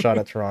give a pot shot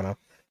at Toronto.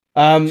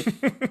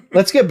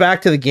 Let's get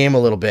back to the game a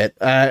little bit.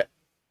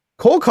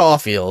 Cole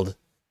Caulfield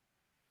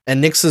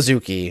and Nick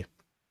Suzuki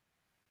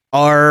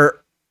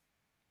are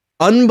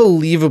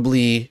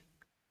unbelievably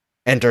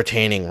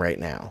entertaining right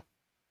now.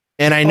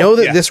 And I know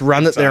that this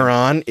run that they're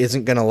on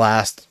isn't going to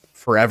last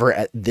forever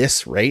at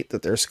this rate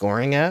that they're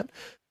scoring at.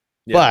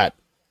 Yeah. But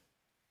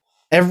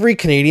every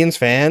Canadiens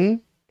fan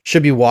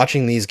should be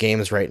watching these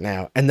games right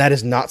now. And that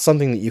is not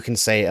something that you can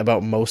say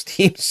about most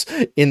teams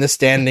in the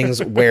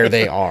standings where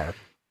they are.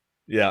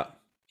 Yeah.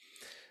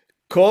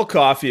 Cole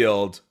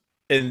Caulfield,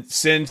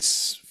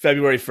 since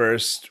February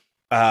 1st,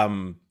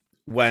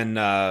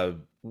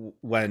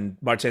 when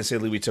Martin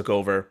St. Louis took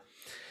over,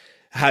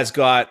 has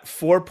got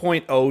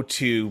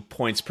 4.02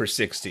 points per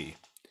 60,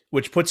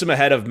 which puts him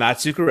ahead of Matt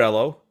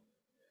Zuccarello.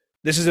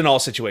 This is in all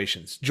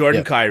situations.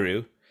 Jordan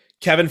Kyrou,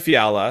 Kevin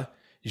Fiala,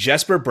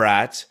 Jesper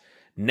Bratt,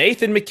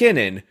 Nathan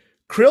McKinnon,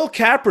 Kirill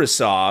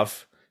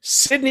Kaprizov,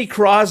 Sidney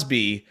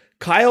Crosby,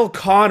 Kyle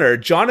Connor,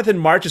 Jonathan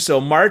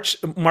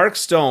Marchessault, Mark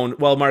Stone.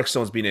 Well, Mark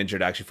Stone's been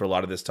injured actually for a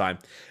lot of this time.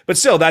 But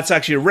still, that's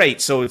actually a rate,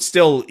 so it's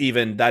still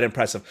even that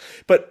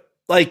impressive. But,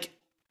 like,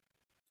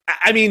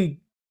 I mean,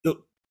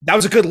 that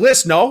was a good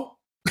list, no?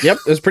 Yep,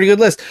 it was a pretty good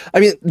list. I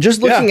mean,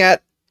 just looking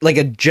at, like,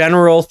 a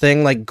general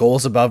thing like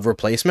goals above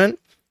replacement,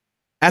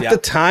 at the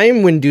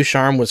time when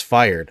Ducharme was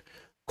fired,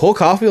 Cole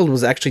Caulfield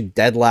was actually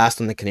dead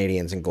last on the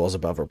Canadiens in goals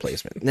above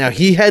replacement. Now,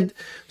 he had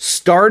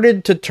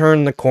started to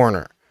turn the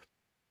corner.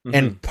 Mm-hmm.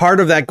 And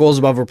part of that goals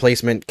above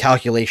replacement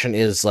calculation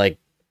is like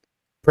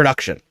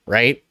production,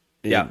 right?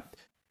 Yeah.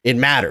 It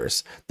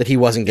matters that he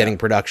wasn't getting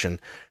production.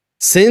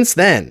 Since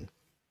then,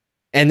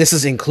 and this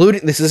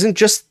isn't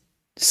just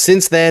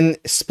since then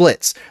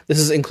splits. This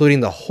is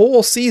including the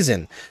whole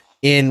season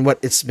in what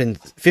it's been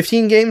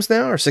 15 games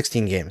now or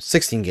 16 games?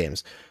 16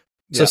 games.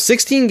 So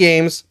 16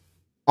 games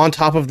on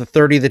top of the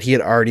 30 that he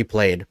had already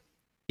played.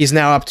 He's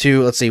now up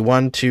to, let's see,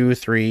 1, 2,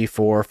 3,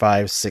 4,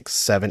 5, 6,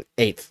 7,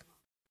 8th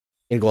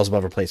in goals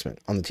above replacement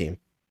on the team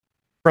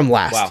from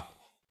last. Wow.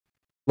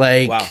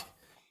 Wow.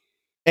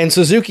 And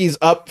Suzuki's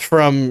up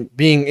from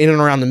being in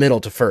and around the middle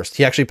to first.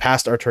 He actually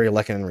passed Artturi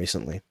Lehkonen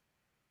recently.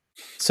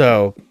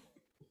 So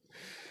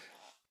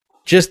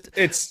do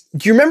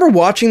you remember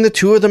watching the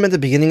two of them at the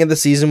beginning of the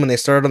season when they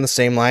started on the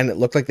same line? It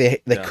looked like they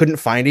couldn't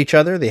find each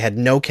other. They had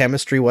no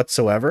chemistry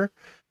whatsoever.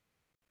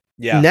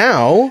 Yeah.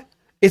 Now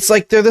it's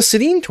like they're the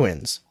Sedin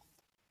twins.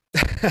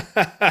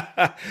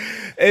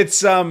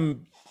 It's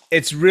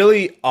it's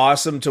really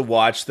awesome to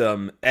watch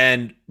them.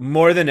 And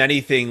more than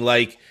anything,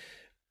 like,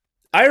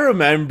 I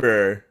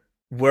remember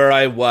where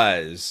I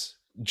was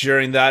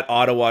during that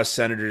Ottawa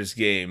Senators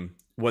game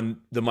when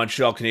the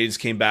Montreal Canadiens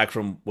came back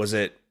from, was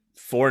it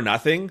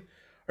 4-0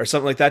 or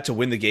something like that to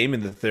win the game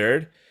in the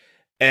third?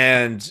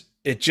 And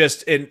it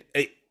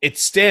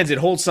stands, it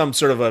holds some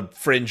sort of a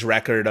fringe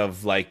record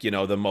of, like, you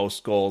know, the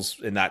most goals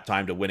in that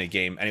time to win a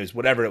game. Anyways,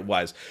 whatever it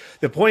was.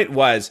 The point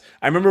was,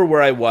 I remember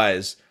where I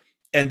was,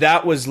 and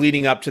that was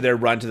leading up to their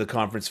run to the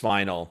conference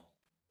final.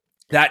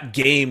 That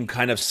game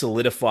kind of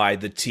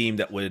solidified the team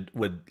that would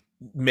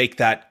make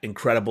that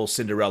incredible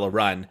Cinderella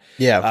run.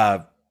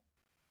 Yeah.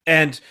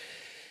 And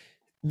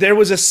there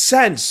was a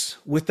sense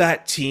with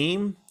that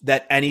team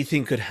that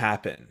anything could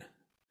happen.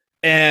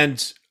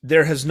 And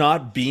there has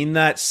not been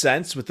that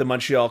sense with the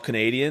Montreal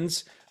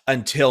Canadiens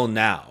until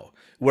now,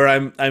 where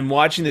I'm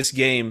watching this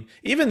game.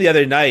 Even the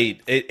other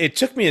night, it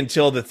took me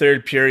until the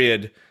third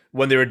period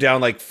when they were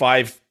down like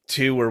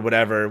 5-2 or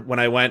whatever, when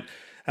I went,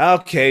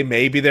 okay,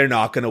 maybe they're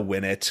not going to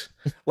win it.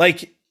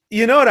 Like,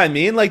 you know what I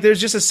mean? Like, there's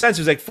just a sense.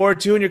 It was like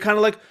 4-2, and you're kind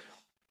of like,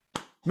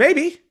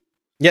 maybe.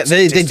 Yeah,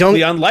 they don't.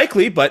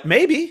 Unlikely, but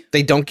maybe.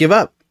 They don't give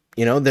up.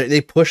 You know,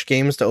 they push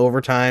games to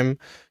overtime.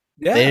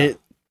 Yeah.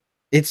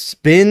 It's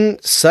been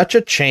such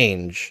a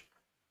change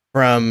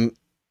from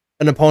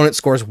an opponent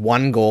scores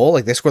one goal.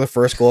 Like, they score the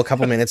first goal a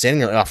couple minutes in, and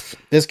you're like, oh,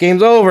 this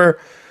game's over,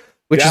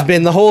 which has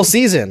been the whole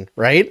season,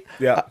 right?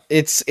 Yeah.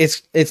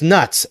 It's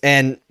nuts.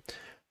 And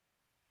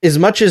as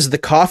much as the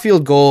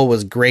Caulfield goal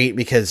was great,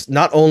 because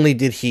not only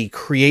did he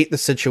create the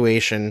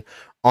situation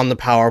on the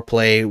power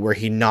play where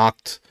he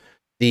knocked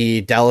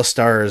the Dallas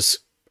Stars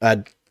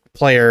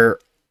player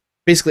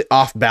basically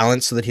off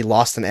balance so that he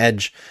lost an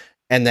edge,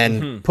 and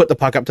then put the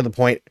puck up to the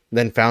point,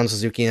 then found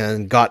Suzuki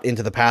and got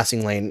into the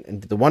passing lane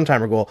and did the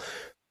one-timer goal.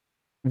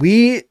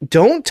 We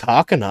don't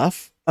talk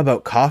enough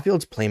about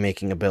Caulfield's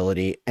playmaking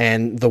ability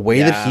and the way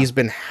that he's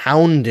been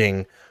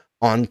hounding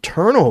on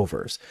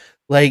turnovers.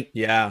 Like,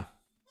 the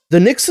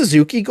Nick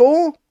Suzuki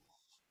goal,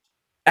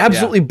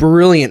 absolutely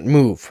brilliant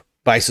move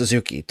by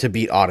Suzuki to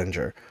beat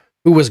Ottinger,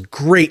 who was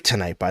great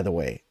tonight, by the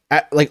way.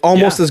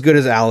 Almost as good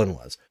as Allen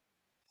was.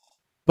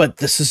 But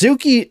the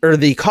Suzuki or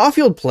the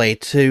Caulfield play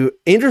to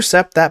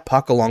intercept that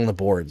puck along the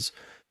boards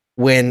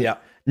when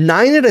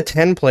 9 out of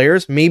 10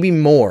 players, maybe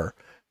more,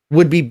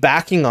 would be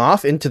backing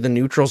off into the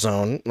neutral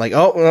zone. Like,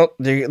 oh, well,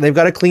 they've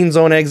got a clean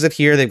zone exit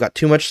here. They've got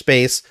too much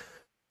space.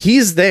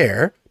 He's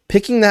there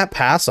picking that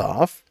pass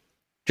off,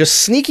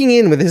 just sneaking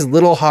in with his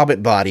little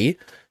hobbit body.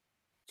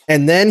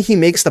 And then he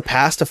makes the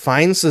pass to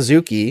find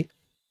Suzuki,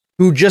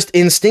 who just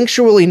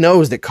instinctually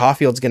knows that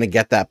Caulfield's going to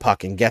get that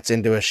puck and gets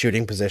into a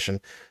shooting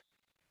position.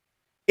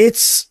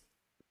 It's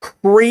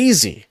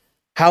crazy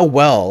how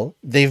well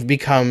they've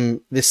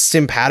become this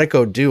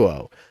simpatico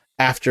duo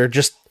after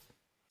just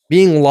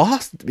being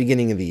lost at the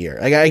beginning of the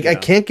year. I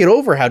can't get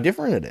over how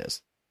different it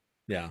is.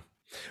 Yeah.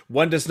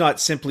 One does not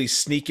simply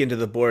sneak into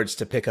the boards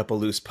to pick up a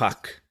loose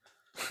puck.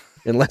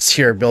 Unless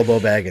you're Bilbo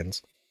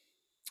Baggins.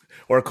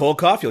 Or Cole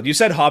Caulfield. You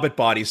said hobbit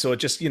body, so it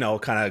just,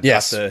 kind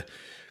of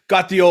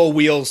got the old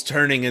wheels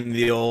turning in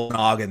the old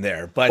noggin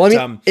there. But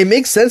it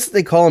makes sense that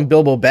they call him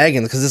Bilbo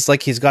Baggins, because it's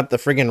like he's got the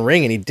friggin'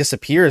 ring and he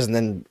disappears and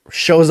then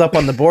shows up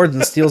on the board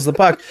and steals the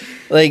puck.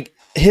 Like,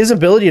 his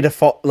ability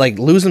to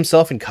lose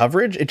himself in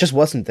coverage, it just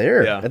wasn't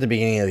there at the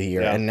beginning of the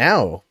year. And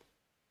now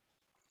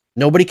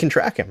nobody can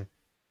track him.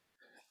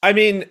 I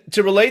mean,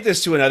 to relate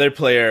this to another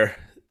player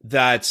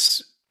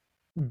that's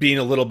been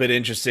a little bit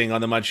interesting on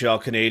the Montreal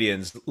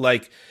Canadiens,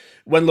 like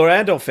when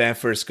Laurent Dauphin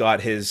first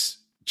got his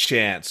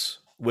chance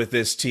with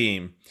this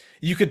team,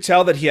 you could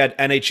tell that he had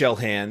NHL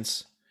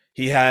hands,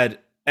 he had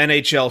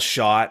NHL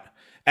shot,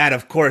 and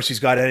of course he's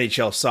got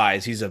NHL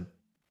size. He's a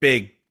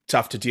big,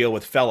 tough to deal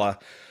with fella,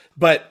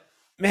 but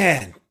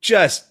man,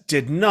 just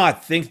did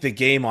not think the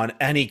game on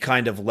any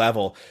kind of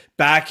level.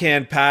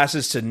 Backhand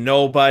passes to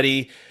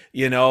nobody,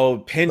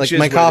 pinches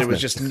like where there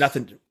was just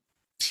nothing.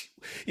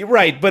 You're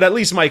right, but at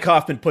least Mike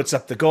Hoffman puts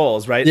up the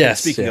goals, right?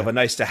 Yes. And speaking of a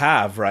nice to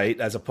have, right,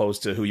 as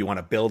opposed to who you want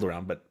to build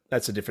around, but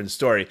that's a different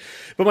story.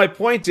 But my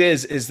point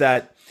is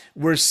that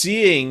we're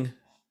seeing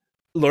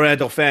Laurent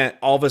Dauphin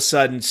all of a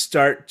sudden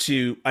start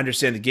to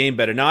understand the game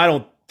better. Now, I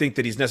don't think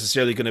that he's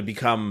necessarily going to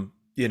become,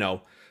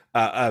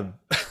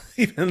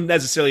 even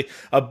necessarily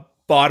a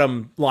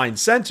bottom line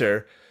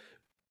center,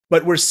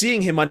 but we're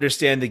seeing him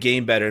understand the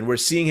game better, and we're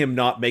seeing him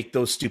not make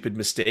those stupid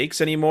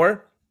mistakes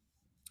anymore.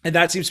 And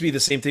that seems to be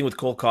the same thing with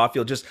Cole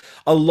Caulfield. Just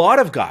a lot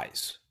of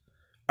guys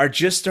are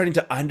just starting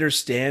to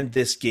understand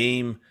this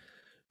game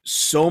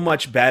so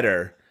much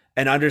better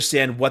and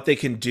understand what they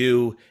can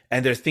do.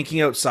 And they're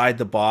thinking outside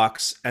the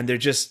box, and they're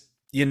just,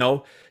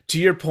 to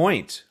your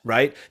point,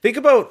 right? Think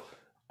about,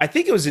 I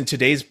think it was in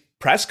today's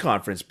press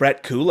conference,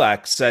 Brett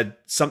Kulak said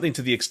something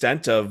to the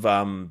extent of,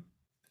 I'm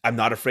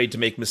not afraid to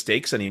make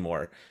mistakes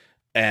anymore.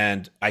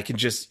 And I can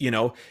just,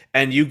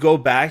 and you go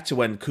back to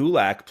when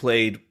Kulak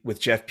played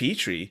with Jeff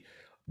Petrie,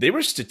 they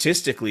were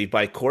statistically,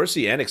 by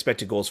Corsi and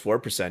expected goals for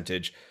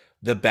percentage,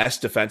 the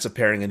best defensive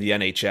pairing in the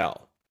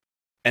NHL.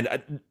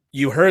 And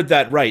You heard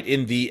that right,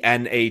 in the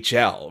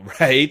NHL,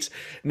 right?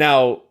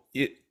 Now,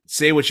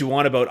 say what you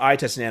want about eye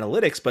test and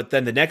analytics, but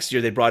then the next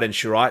year they brought in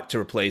Sherratt to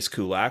replace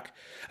Kulak,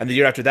 and the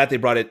year after that they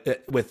brought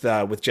it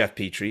with Jeff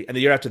Petrie, and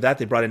the year after that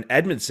they brought in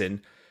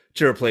Edmondson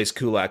to replace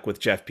Kulak with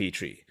Jeff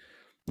Petrie.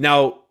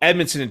 Now,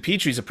 Edmondson and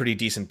Petrie is a pretty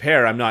decent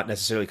pair. I'm not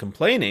necessarily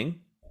complaining,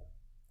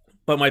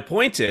 but my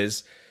point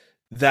is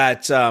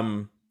that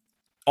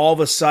all of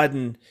a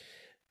sudden,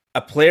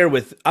 a player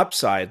with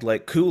upside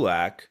like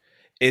Kulak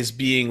is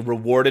being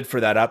rewarded for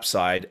that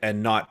upside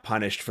and not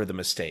punished for the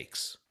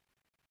mistakes.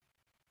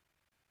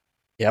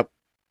 Yep.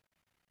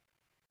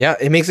 Yeah,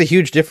 it makes a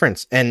huge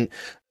difference. And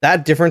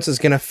that difference is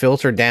going to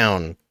filter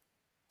down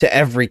to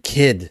every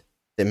kid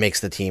that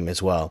makes the team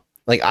as well.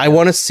 Like, I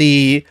want to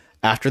see,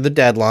 after the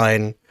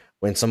deadline,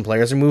 when some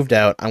players are moved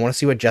out, I want to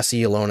see what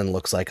Jesse Ylonen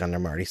looks like under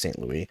Marty St.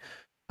 Louis.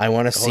 I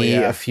want to see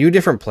a few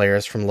different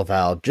players from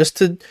Laval just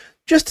to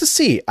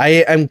see.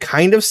 I'm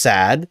kind of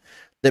sad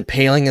that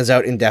Poehling is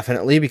out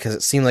indefinitely, because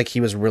it seemed like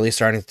he was really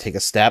starting to take a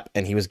step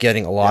and he was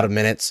getting a lot of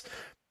minutes.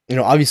 You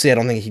know, obviously I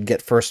don't think he'd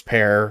get first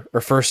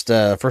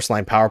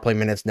line power play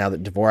minutes now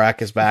that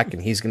Dvorak is back,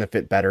 and he's going to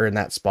fit better in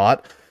that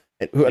spot.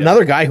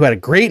 Another guy who had a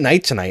great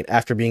night tonight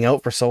after being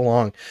out for so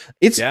long.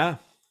 This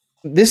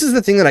is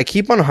the thing that I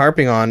keep on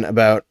harping on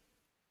about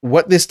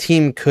what this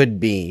team could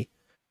be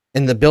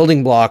and the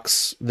building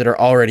blocks that are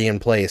already in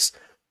place.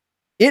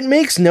 It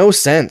makes no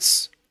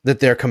sense that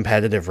they're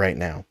competitive right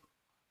now.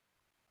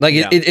 Like,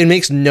 it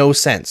makes no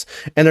sense.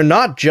 And they're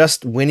not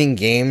just winning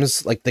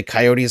games like the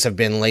Coyotes have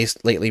been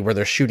lately, where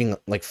they're shooting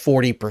like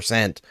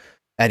 40%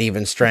 at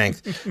even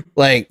strength.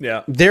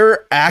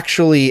 They're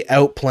actually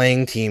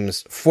outplaying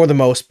teams for the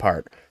most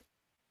part.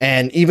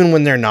 And even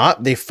when they're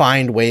not, they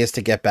find ways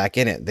to get back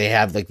in it. They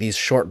have like these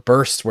short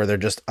bursts where they're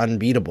just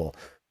unbeatable.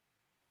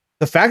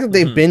 The fact that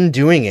they've been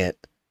doing it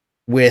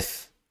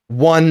with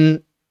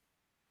one,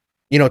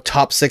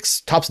 top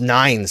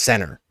 9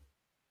 center.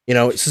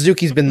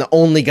 Suzuki's been the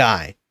only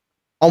guy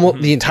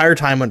almost the entire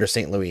time under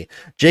St. Louis.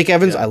 Jake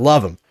Evans, I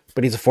love him,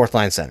 but he's a 4th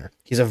line center.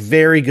 He's a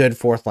very good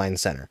 4th line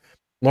center.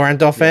 Laurent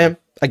Dauphin,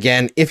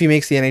 again, if he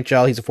makes the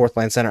NHL, he's a 4th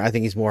line center. I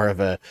think he's more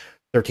of a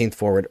 13th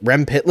forward.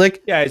 Rem Pitlick,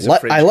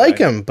 I like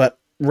him, but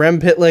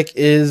Rem Pitlick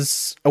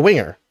is a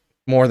winger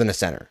more than a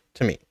center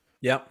to me.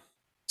 Yep.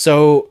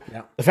 So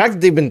the fact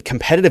that they've been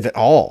competitive at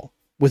all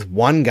with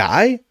one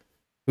guy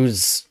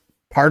who's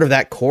part of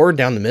that core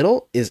down the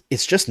middle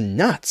it's just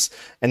nuts.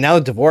 And now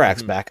that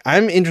Dvorak's back,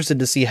 I'm interested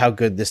to see how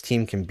good this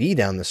team can be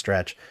down the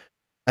stretch.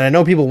 And I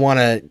know people want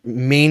to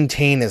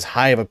maintain as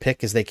high of a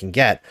pick as they can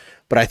get,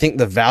 but I think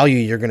the value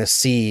you're going to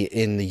see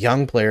in the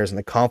young players and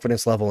the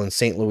confidence level in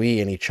St.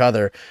 Louis and each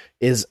other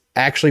is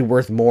actually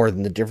worth more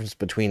than the difference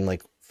between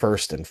like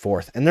 1st and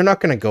 4th. And they're not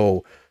going to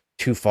go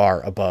too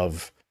far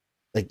above.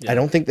 I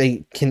don't think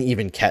they can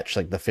even catch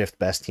like the 5th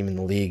best team in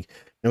the league,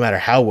 no matter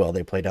how well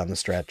they play down the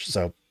stretch.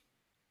 So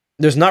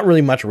there's not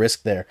really much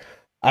risk there.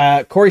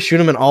 Corey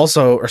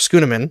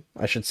Schooneman,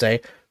 I should say,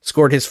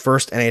 scored his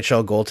first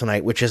NHL goal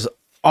tonight, which is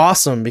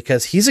awesome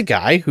because he's a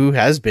guy who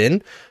has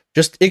been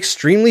just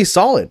extremely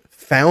solid,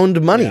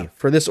 found money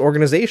for this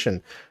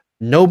organization.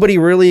 Nobody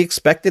really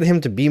expected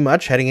him to be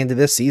much heading into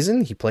this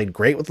season. He played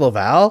great with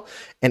Laval,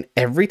 and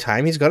every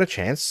time he's got a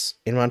chance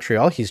in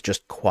Montreal, he's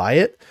just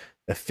quiet,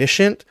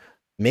 efficient,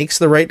 makes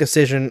the right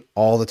decision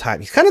all the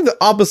time. He's kind of the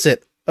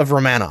opposite of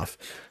Romanov,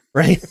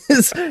 right?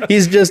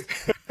 He's just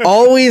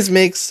always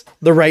makes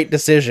the right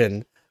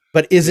decision,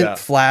 but isn't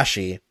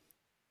flashy.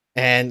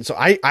 And so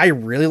I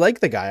really like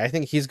the guy. I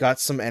think he's got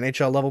some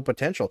NHL level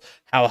potential.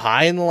 How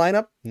high in the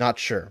lineup? Not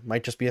sure.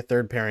 Might just be a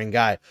 3rd pairing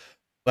guy,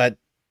 but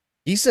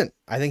decent.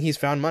 I think he's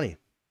found money.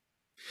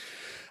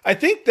 I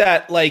think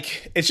that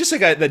it's just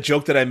like that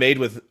joke that I made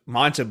with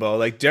Montembeault.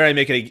 Like, dare I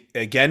make it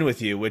again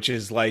with you, which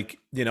is like,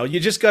 you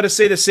just got to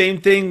say the same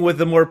thing with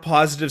a more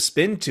positive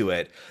spin to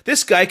it.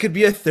 This guy could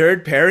be a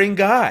 3rd pairing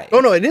guy. Oh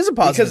no, it is a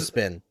positive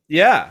spin.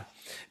 Yeah,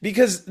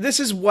 because this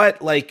is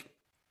what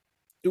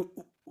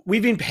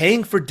we've been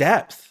paying for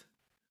depth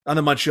on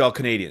the Montreal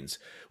Canadiens.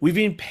 We've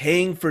been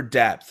paying for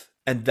depth,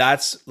 and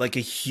that's like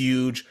a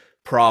huge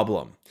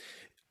problem.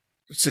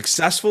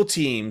 Successful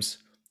teams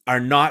are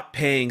not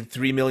paying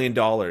 $3 million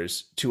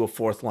to a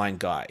 4th line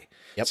guy.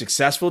 Yep.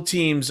 Successful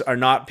teams are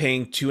not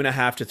paying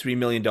 $2.5 to $3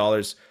 million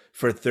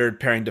for a 3rd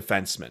pairing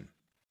defenseman.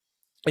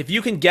 If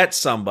you can get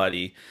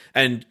somebody,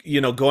 and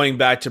going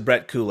back to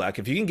Brett Kulak,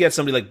 if you can get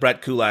somebody like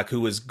Brett Kulak,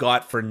 who was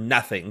got for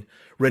nothing,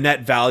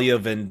 Renette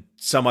Valiev and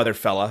some other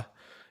fella,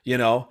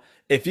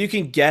 if you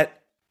can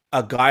get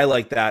a guy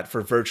like that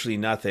for virtually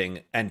nothing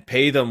and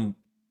pay them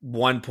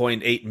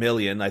 $1.8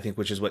 million, I think,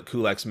 which is what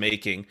Kulak's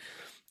making,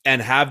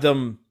 and have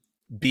them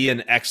be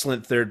an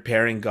excellent 3rd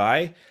pairing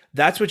guy,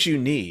 that's what you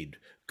need.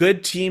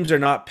 Good teams are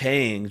not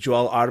paying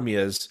Joel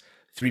Armia's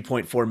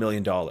 $3.4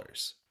 million.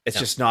 It's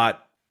just not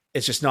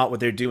what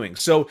they're doing.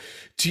 So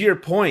to your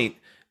point,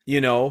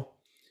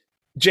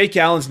 Jake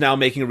Allen's now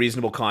making a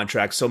reasonable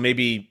contract. So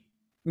maybe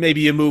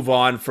you move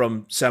on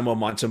from Samuel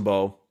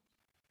Montembeault,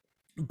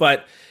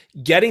 but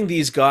getting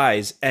these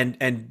guys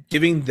and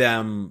giving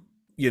them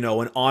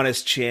an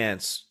honest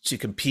chance to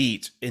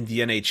compete in the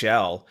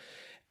NHL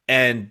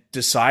and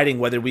deciding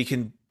whether we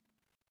can,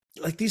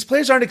 like, these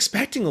players aren't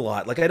expecting a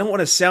lot. Like, I don't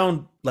want to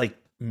sound like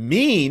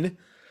mean,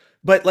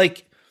 but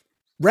like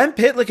Rem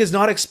Pitlick is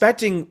not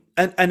expecting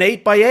an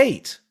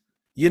 8x8.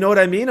 You know what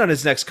I mean? On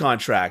his next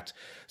contract.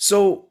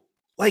 So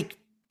like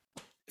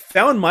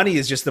found money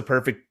is just the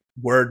perfect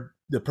word,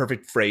 the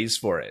perfect phrase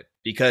for it,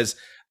 because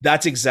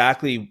that's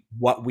exactly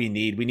what we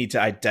need. We need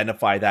to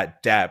identify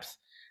that depth,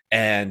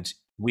 and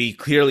we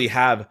clearly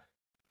have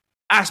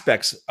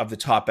aspects of the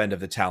top end of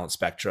the talent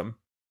spectrum.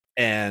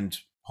 And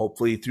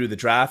hopefully through the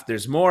draft,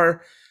 there's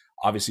more.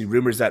 Obviously,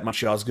 rumors that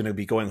Montreal is going to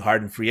be going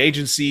hard in free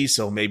agency,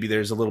 so maybe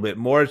there's a little bit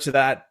more to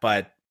that.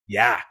 But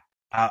yeah,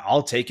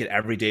 I'll take it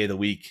every day of the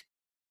week.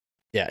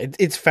 Yeah,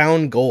 it's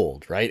found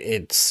gold, right?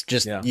 It's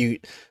just you.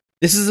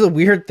 This is a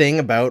weird thing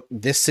about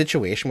this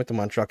situation with the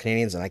Montreal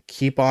Canadiens, and I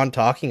keep on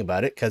talking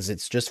about it because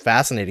it's just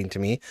fascinating to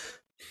me.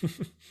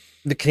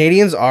 The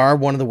Canadiens are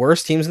one of the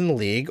worst teams in the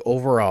league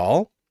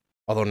overall,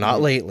 although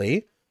not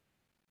lately,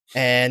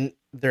 and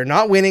they're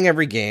not winning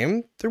every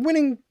game. They're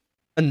winning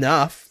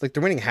enough. Like,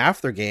 they're winning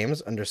half their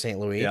games under St.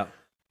 Louis. Yeah.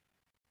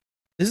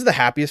 This is the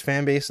happiest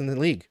fan base in the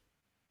league.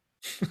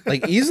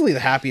 Like, easily the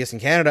happiest in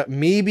Canada.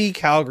 Maybe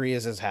Calgary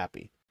is as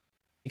happy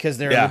because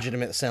they're a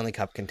legitimate Stanley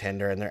Cup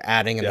contender, and they're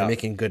adding and they're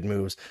making good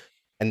moves.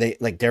 And they,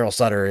 like, Daryl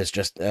Sutter is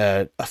just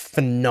a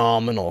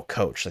phenomenal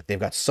coach. Like, they've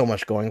got so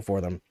much going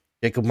for them.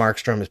 Jacob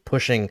Markstrom is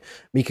pushing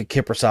Mika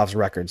Kiprasov's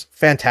records.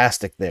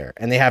 Fantastic there.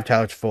 And they have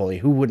Tyler Toffoli.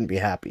 Who wouldn't be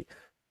happy?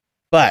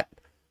 But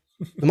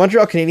the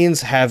Montreal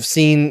Canadiens have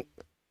seen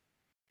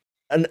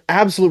an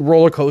absolute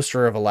roller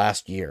coaster of a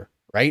last year,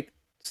 right?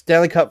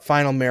 Stanley Cup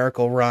final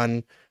miracle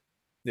run,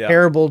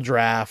 terrible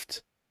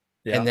draft,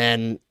 and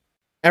then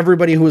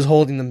everybody who was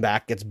holding them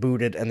back gets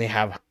booted, and they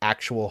have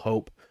actual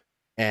hope.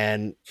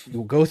 And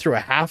you'll go through a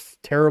half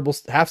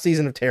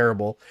season of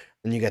terrible,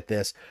 and you get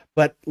this.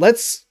 But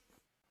let's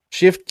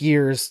shift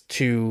gears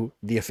to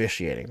the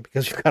officiating,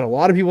 because we've got a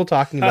lot of people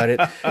talking about it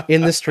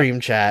in the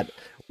stream chat.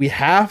 We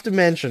have to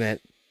mention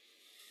it.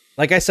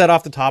 Like I said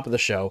off the top of the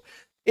show,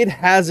 it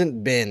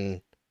hasn't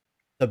been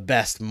the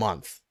best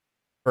month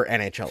for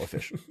NHL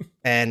officials.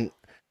 And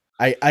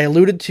I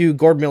alluded to,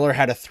 Gord Miller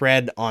had a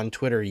thread on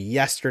Twitter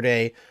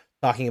yesterday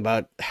talking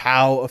about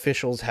how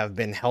officials have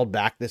been held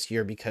back this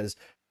year because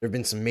there have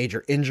been some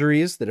major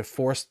injuries that have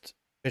forced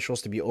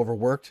officials to be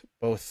overworked,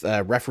 both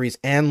referees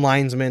and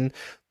linesmen.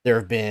 There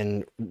have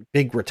been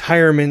big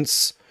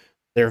retirements.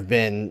 There have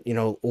been,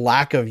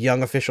 lack of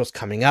young officials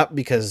coming up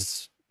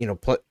because,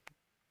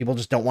 people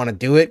just don't want to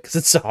do it because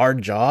it's a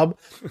hard job.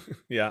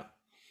 Yeah.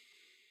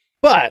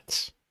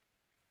 But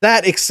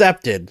that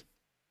accepted,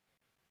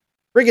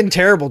 friggin'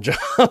 terrible job.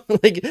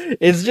 Like,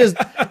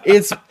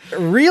 it's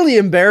really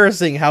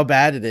embarrassing how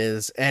bad it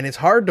is, and it's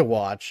hard to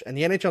watch, and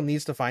the NHL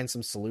needs to find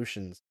some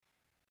solutions.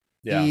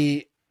 Yeah.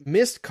 The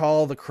missed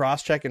call, the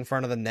cross-check in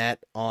front of the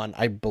net on,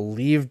 I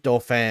believe,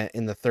 Dauphin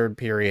in the third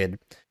period,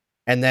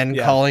 and then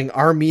calling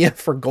Armia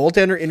for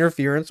goaltender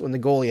interference when the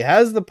goalie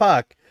has the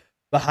puck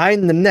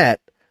behind the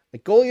net. The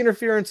goalie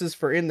interference is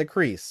for in the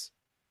crease.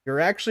 You're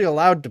actually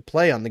allowed to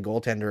play on the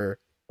goaltender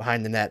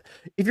behind the net.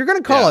 If you're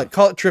going to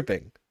call it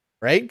tripping,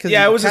 right? Because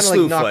it was a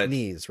slew foot.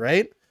 Knees,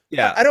 right?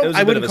 Yeah,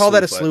 I wouldn't call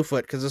that a slew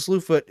foot, because a slew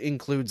foot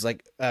includes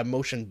like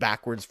motion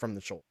backwards from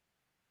the shoulder,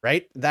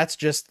 right? That's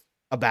just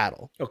a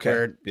battle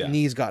where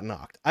knees got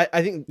knocked.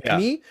 I think to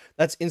me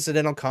that's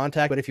incidental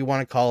contact, but if you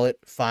want to call it,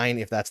 fine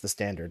if that's the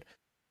standard.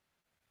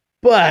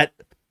 But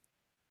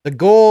the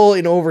goal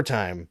in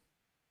overtime,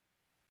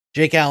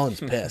 Jake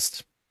Allen's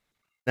pissed.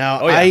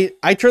 Now,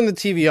 I turned the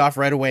TV off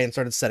right away and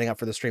started setting up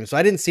for the stream, so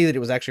I didn't see that it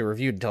was actually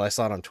reviewed until I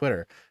saw it on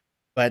Twitter.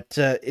 But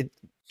it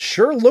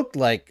sure looked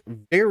like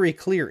very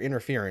clear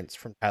interference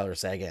from Tyler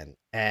Seguin.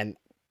 And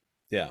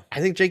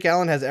I think Jake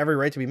Allen has every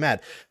right to be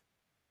mad.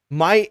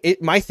 My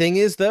thing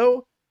is,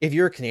 though, if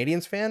you're a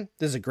Canadiens fan,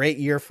 this is a great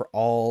year for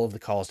all of the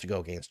calls to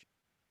go against you.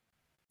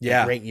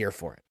 Yeah. Great year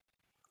for it.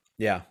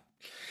 Yeah.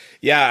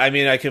 Yeah, I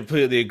mean, I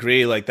completely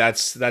agree. Like,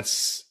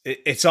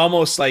 it's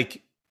almost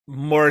like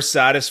more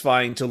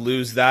satisfying to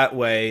lose that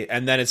way,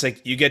 and then it's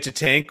like you get to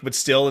tank, but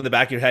still in the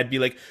back of your head be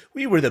like,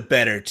 we were the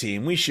better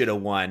team, we should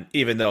have won,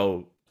 even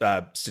though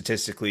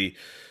statistically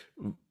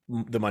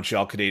the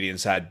Montreal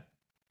Canadiens had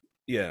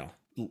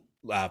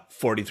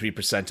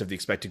 43% of the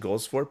expected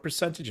goals for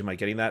percentage. Am I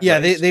getting that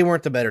right? They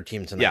weren't the better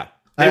team tonight. Yeah,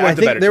 I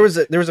think there was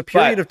a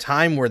period of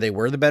time where they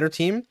were the better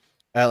team.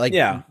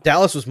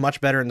 Dallas was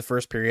much better in the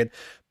first period,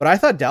 but I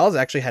thought Dallas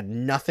actually had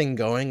nothing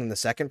going in the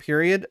second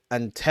period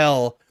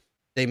until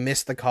they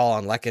missed the call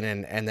on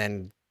Lehkonen and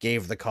then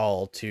gave the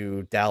call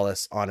to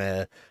Dallas on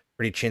a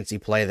pretty chintzy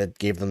play that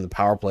gave them the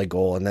power play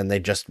goal. And then they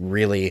just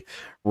really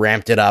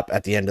ramped it up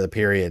at the end of the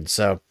period.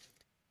 So,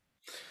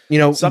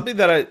 something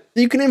that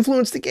you can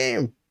influence the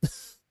game.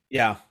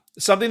 Yeah.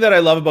 Something that I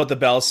love about the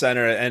Bell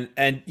Center,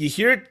 and you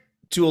hear it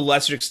to a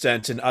lesser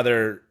extent in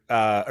other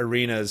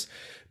arenas,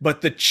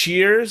 but the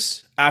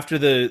cheers after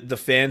the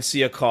fans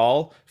see a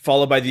call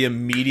followed by the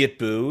immediate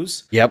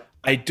boos. Yep.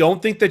 I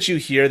don't think that you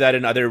hear that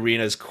in other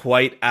arenas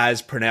quite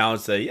as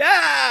pronounced. The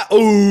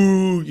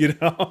ooh,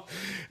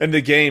 in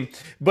the game.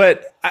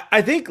 But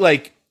I think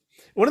like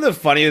one of the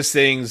funniest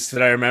things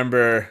that I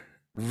remember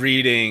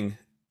reading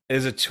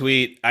is a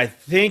tweet. I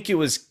think it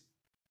was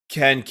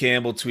Ken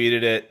Campbell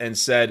tweeted it and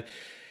said,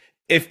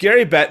 if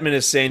Gary Bettman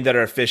is saying that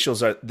our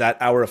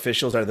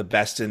officials are the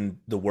best in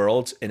the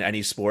world in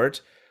any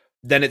sport,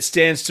 then it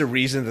stands to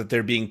reason that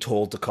they're being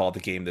told to call the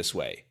game this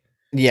way.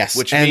 Yes,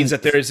 which means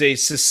that there is a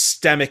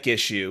systemic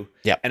issue.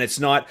 Yeah, and it's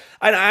not.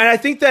 And I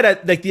think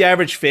that like the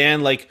average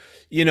fan, like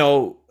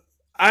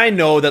I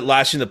know that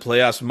last year in the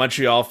playoffs,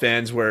 Montreal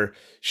fans were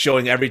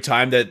showing every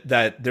time that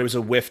there was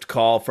a whiffed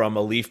call from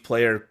a Leaf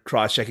player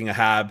cross-checking a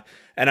Hab,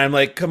 and I'm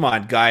like, come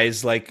on,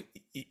 guys, like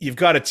you've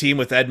got a team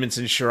with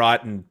Edmondson,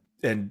 Sherratt,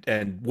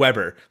 and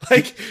Weber,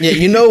 like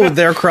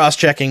they're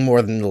cross-checking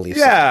more than the Leafs.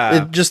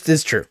 Yeah, it just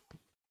is true.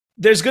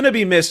 There's going to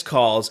be missed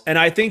calls, and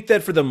I think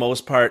that for the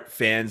most part,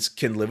 fans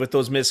can live with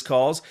those missed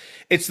calls.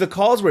 It's the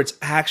calls where it's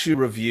actually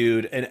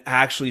reviewed and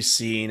actually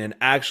seen, and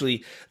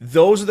actually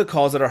those are the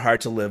calls that are hard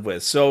to live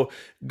with. So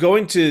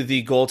going to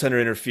the goaltender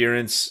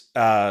interference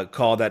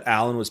call that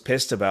Allen was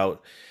pissed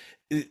about,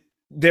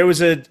 there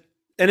was an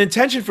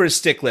intention for a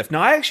stick lift.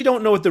 Now, I actually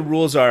don't know what the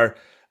rules are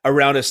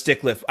around a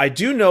stick lift. I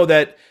do know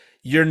that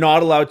you're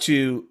not allowed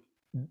to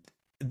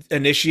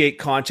initiate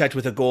contact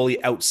with a goalie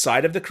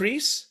outside of the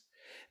crease.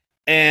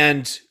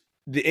 And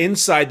the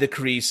inside the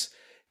crease,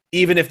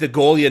 even if the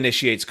goalie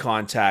initiates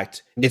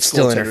contact, it's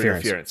still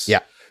interference. Yeah.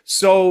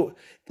 So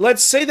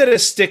let's say that a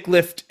stick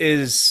lift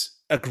is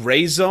a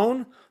gray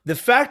zone. The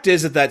fact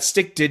is that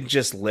stick didn't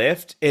just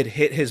lift, it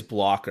hit his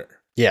blocker.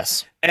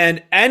 Yes.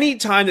 And any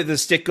time that the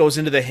stick goes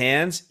into the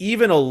hands,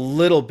 even a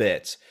little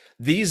bit,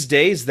 these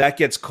days that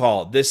gets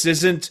called. This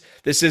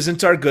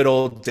isn't our good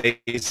old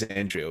days,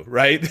 Andrew,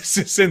 right? This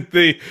isn't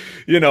the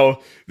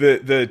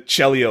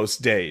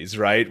Chelios days,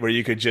 right? Where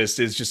you could it's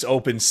just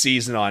open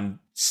season on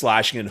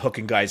slashing and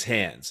hooking guys'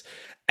 hands.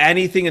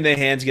 Anything in the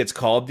hands gets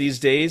called these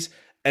days.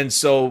 And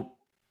so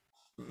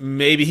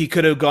maybe he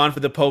could have gone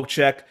for the poke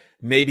check.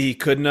 Maybe he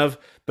couldn't have.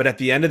 But at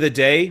the end of the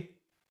day,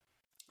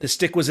 the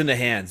stick was in the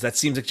hands. That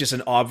seems like just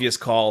an obvious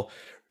call,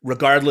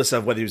 regardless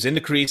of whether he was in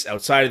the crease,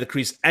 outside of the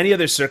crease, any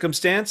other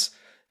circumstance.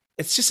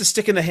 It's just a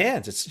stick in the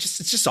hands. It's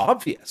just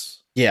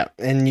obvious. Yeah,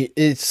 and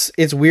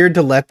it's weird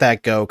to let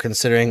that go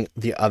considering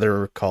the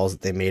other calls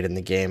that they made in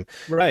the game.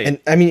 Right. And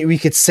I mean, we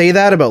could say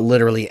that about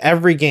literally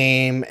every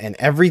game, and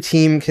every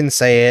team can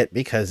say it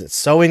because it's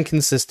so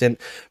inconsistent,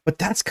 but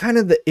that's kind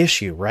of the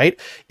issue, right?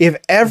 If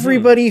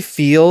everybody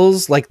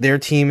feels like their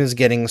team is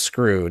getting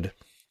screwed,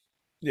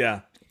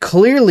 yeah,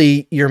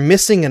 clearly you're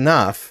missing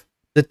enough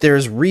that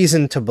there's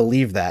reason to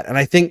believe that. And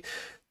I think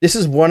this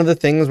is one of the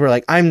things where,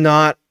 like, I'm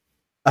not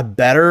a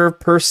bettor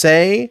per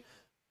se,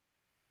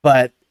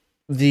 but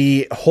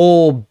the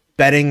whole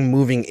betting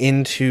moving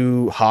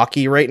into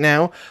hockey right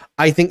now,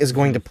 I think is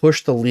going to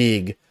push the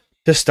league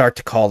to start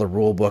to call the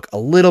rule book a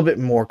little bit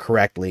more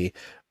correctly,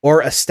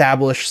 or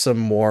establish some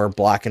more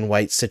black and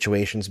white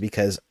situations,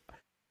 because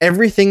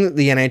everything that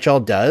the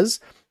NHL does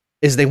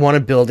is they want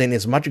to build in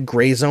as much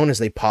gray zone as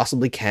they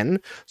possibly can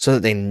so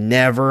that they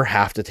never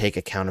have to take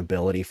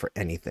accountability for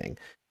anything.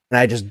 And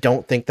I just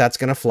don't think that's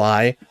going to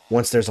fly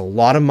once there's a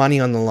lot of money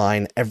on the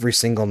line every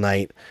single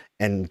night.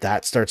 And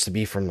that starts to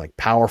be from like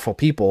powerful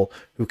people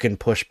who can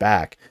push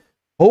back.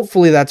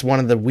 Hopefully that's one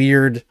of the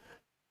weird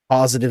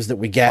positives that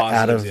we get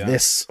out of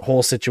this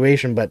whole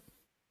situation, but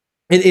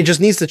it just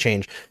needs to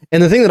change.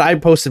 And the thing that I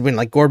posted when,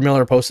 like, Gord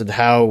Miller posted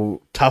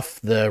how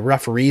tough the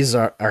referees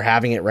are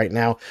having it right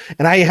now,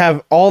 and I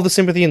have all the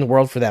sympathy in the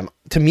world for them.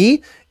 To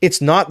me,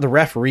 it's not the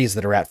referees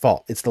that are at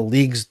fault. It's the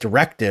league's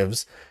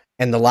directives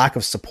and the lack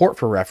of support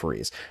for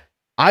referees.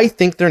 I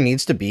think there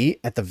needs to be,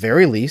 at the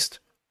very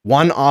least,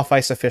 one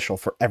off-ice official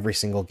for every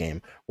single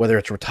game, whether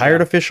it's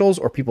retired officials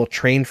or people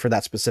trained for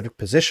that specific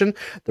position.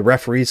 The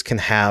referees can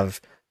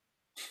have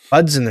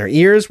buds in their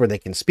ears where they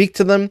can speak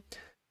to them.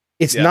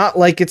 It's not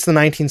like it's the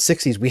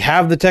 1960s. We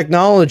have the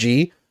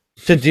technology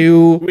to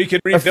do we can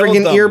a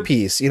friggin'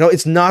 earpiece.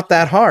 It's not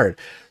that hard.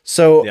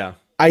 So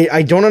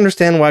I don't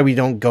understand why we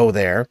don't go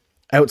there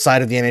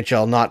outside of the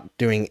NHL not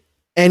doing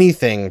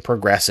anything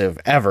progressive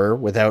ever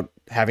without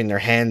having their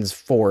hands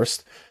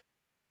forced.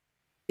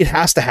 It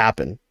has to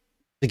happen.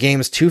 The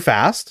game is too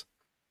fast.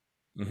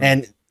 Mm-hmm.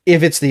 And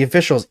if it's the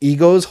officials'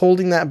 egos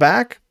holding that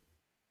back,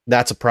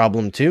 that's a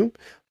problem too.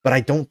 But I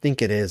don't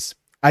think it is.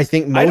 I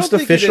think most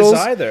officials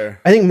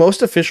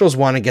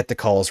want to get the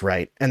calls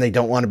right, and they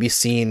don't want to be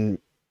seen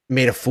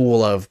made a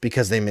fool of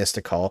because they missed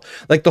a call.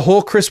 Like the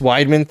whole Chris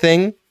Weidman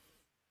thing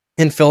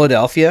in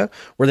Philadelphia,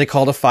 where they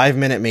called a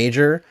 5-minute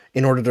major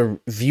in order to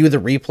view the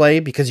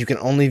replay, because you can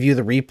only view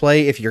the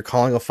replay if you're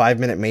calling a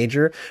 5-minute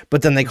major,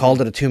 but then they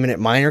called it a 2-minute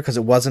minor because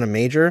it wasn't a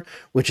major,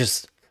 which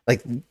is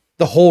like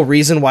the whole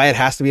reason why it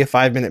has to be a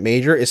 5-minute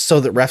major is so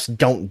that refs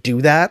don't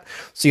do that.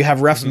 So you have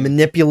refs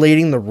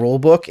manipulating the rule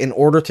book in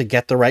order to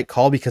get the right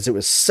call because it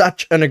was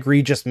such an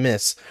egregious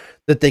miss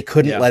that they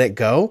couldn't let it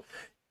go.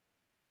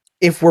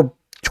 If we're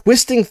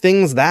twisting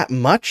things that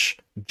much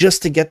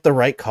just to get the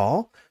right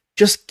call.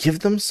 Just give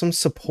them some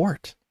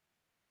support.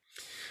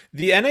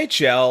 The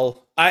NHL,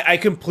 I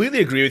completely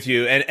agree with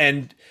you.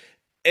 And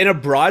in a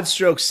broad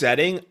stroke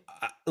setting,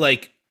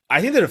 like, I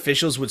think that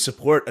officials would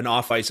support an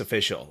off-ice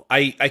official.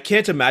 I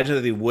can't imagine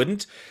that they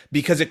wouldn't,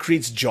 because it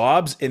creates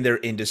jobs in their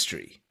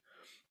industry.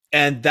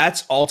 And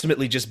that's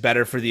ultimately just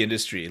better for the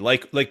industry.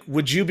 Like,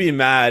 would you be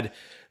mad,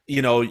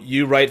 you know,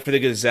 you write for the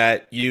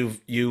Gazette,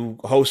 you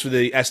host for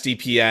the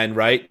SDPN,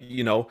 right?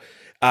 You know,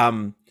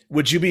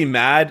 would you be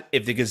mad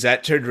if the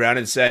Gazette turned around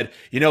and said,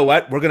 you know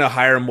what, we're going to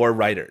hire more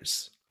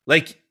writers?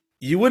 Like,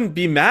 you wouldn't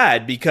be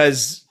mad,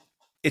 because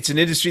it's an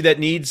industry that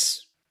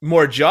needs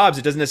more jobs.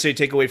 It doesn't necessarily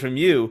take away from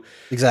you.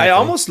 Exactly. I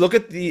almost look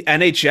at the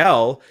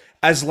NHL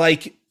as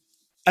like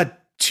a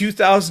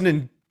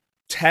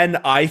 2010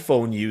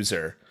 iPhone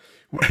user,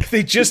 where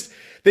they just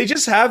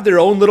have their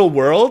own little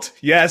world.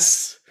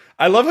 Yes.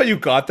 I love how you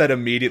got that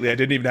immediately. I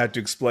didn't even have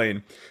to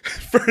explain.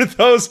 For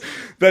those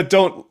that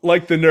don't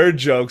like the nerd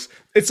jokes,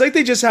 it's like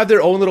they just have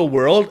their own little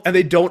world, and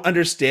they don't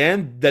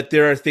understand that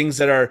there are things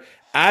that are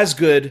as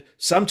good,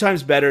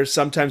 sometimes better,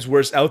 sometimes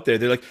worse out there.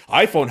 They're like,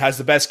 iPhone has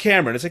the best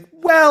camera. And it's like,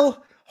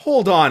 well,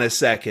 hold on a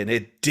second.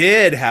 It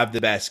did have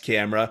the best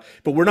camera,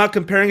 but we're not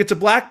comparing it to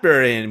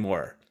BlackBerry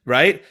anymore,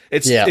 right?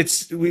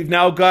 We've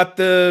now got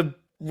the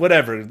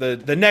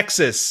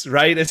Nexus,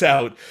 right? It's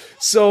out.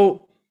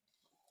 So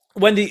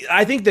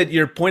I think that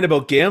your point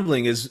about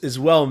gambling is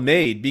well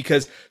made,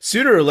 because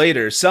sooner or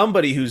later,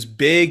 somebody who's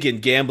big in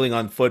gambling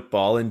on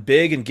football and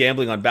big in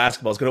gambling on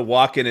basketball is going to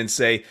walk in and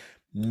say,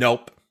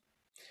 nope.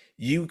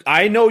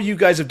 I know you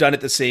guys have done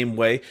it the same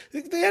way.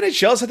 The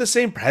NHL's had the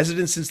same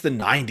president since the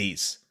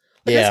 90s.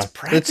 That's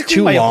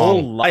practically my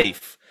whole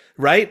life,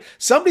 right?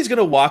 Somebody's going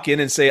to walk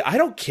in and say, I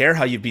don't care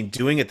how you've been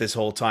doing it this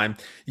whole time.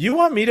 You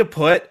want me to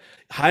put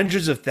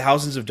hundreds of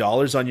thousands of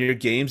dollars on your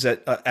games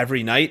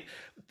every night?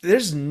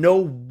 There's no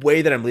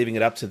way that I'm leaving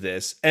it up to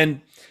this.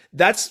 And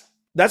that's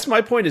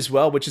my point as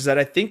well, which is that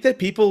I think that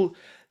people,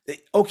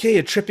 okay,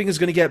 a tripping is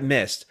going to get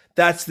missed.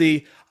 That's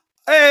the,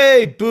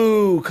 hey,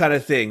 boo kind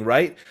of thing,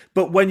 right?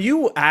 But when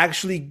you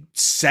actually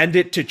send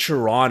it to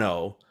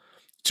Toronto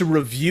to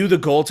review the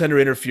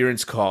goaltender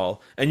interference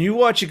call, and you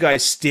watch a guy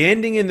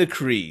standing in the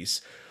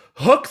crease,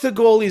 hook the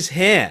goalie's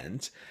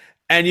hand,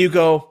 and you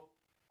go,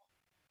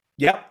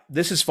 yep,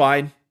 this is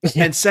fine,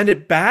 and send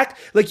it back.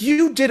 Like,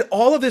 you did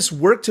all of this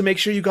work to make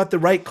sure you got the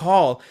right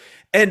call.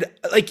 And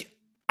like,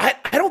 I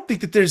don't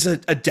think that there's a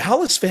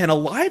Dallas fan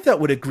alive that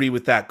would agree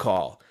with that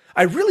call.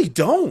 I really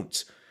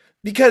don't,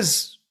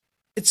 because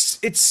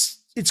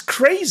it's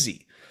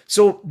crazy.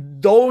 So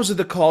those are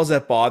the calls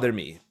that bother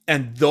me.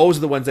 And those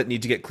are the ones that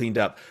need to get cleaned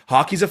up.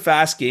 Hockey's a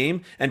fast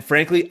game. And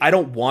frankly, I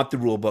don't want the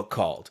rule book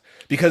called,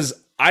 because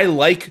I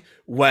like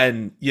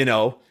when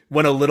a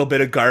little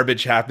bit of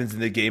garbage happens in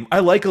the game. I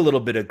like a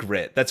little bit of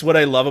grit. That's what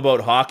I love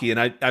about hockey.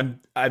 And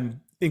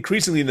I'm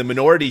increasingly in the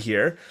minority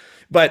here,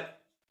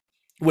 but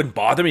it wouldn't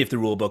bother me if the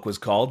rule book was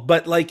called.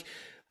 But like,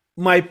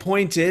 my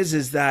point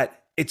is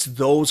that it's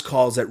those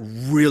calls that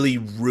really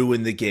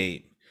ruin the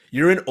game.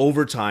 You're in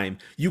overtime.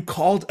 You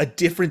called a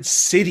different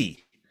city.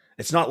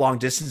 It's not long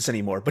distance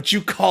anymore, but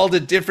you called a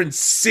different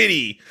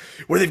city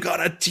where they've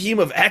got a team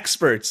of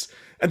experts.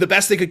 And the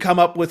best they could come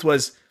up with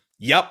was,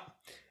 yep.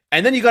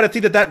 And then you got to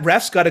think that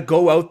ref's got to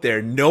go out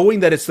there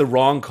knowing that it's the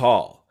wrong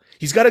call.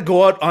 He's got to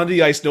go out on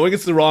the ice knowing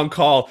it's the wrong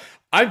call.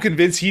 I'm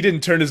convinced he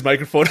didn't turn his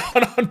microphone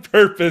on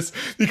purpose,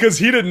 because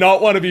he did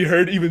not want to be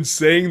heard even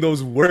saying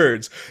those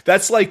words.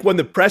 That's like when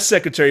the press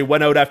secretary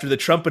went out after the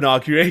Trump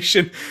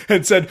inauguration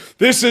and said,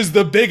 this is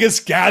the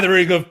biggest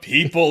gathering of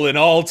people in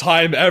all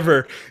time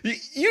ever.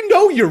 You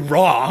know you're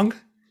wrong.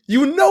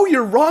 You know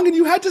you're wrong, and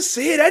you had to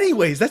say it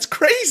anyways. That's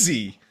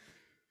crazy.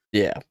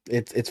 Yeah,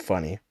 it's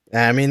funny.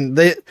 I mean,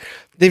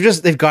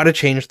 they've got to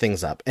change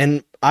things up.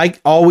 And I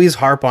always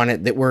harp on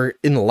it that we're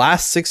in the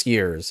last 6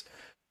 years,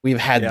 we've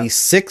had the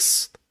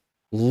sixth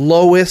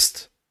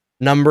lowest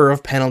number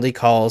of penalty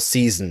call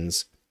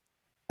seasons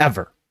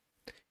ever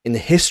in the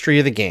history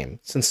of the game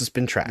since it's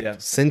been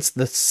tracked, since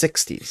the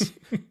 60s.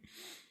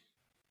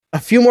 A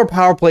few more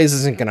power plays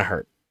isn't going to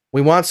hurt.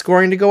 We want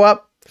scoring to go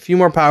up. A few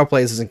more power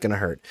plays isn't going to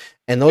hurt.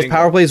 And those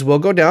power plays will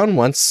go down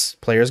once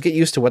players get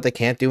used to what they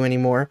can't do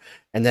anymore.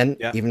 And then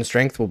even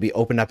strength will be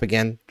opened up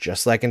again,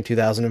 just like in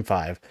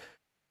 2005.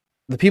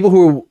 The people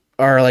who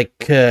are like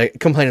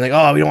complaining like,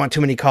 oh, we don't want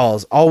too many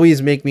calls,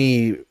 always make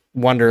me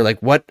wonder, like,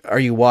 what are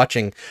you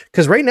watching?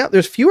 Because right now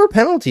there's fewer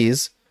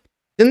penalties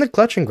than the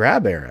clutch and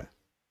grab era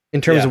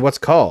in terms of what's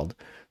called.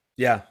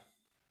 Yeah.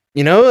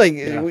 You know,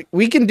 like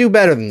we can do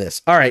better than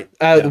this. All right.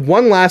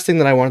 One last thing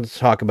that I wanted to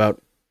talk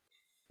about,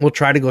 we'll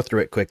try to go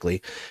through it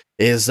quickly,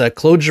 is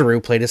Claude Giroux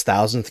played his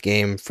 1,000th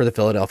game for the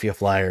Philadelphia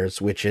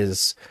Flyers, which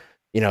is,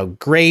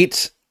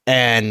 great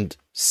and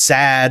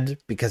sad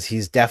because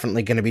he's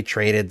definitely going to be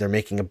traded. They're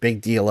making a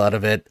big deal out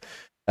of it.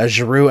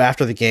 Giroux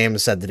after the game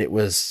said that it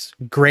was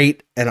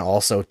great and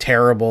also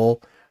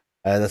terrible.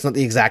 That's not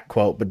the exact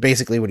quote, but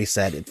basically what he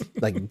said, it's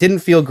like, didn't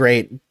feel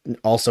great,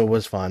 also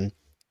was fun.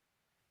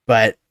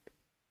 But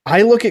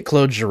I look at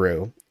Claude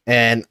Giroux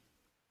and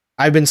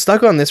I've been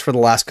stuck on this for the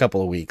last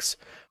couple of weeks.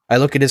 I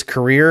look at his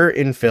career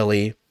in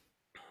Philly,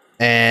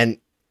 and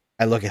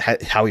I look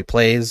at how he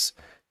plays,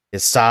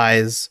 his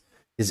size,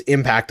 his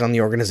impact on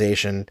the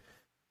organization,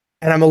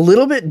 and I'm a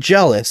little bit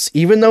jealous,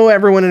 even though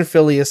everyone in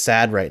Philly is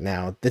sad right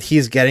now, that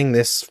he's getting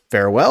this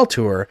farewell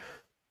tour,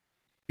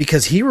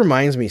 because he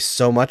reminds me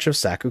so much of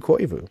Saku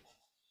Koivu.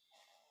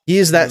 He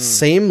is that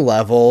same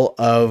level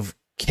of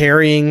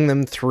carrying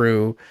them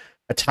through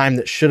a time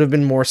that should have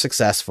been more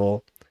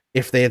successful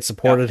if they had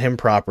supported him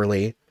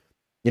properly.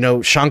 You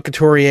know, Sean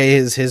Couturier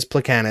is his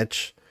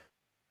Plekanec.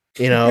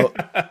 You know,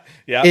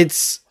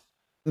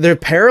 their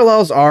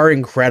parallels are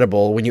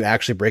incredible when you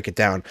actually break it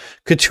down.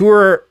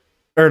 Giroux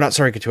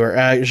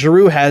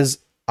has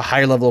a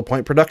higher level of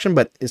point production,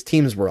 but his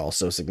teams were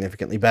also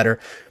significantly better.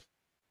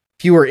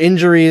 Fewer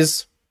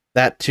injuries,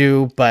 that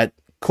too, but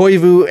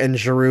Koivu and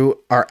Giroux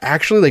are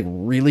actually like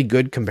really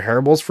good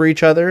comparables for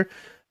each other.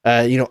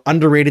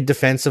 Underrated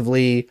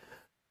defensively,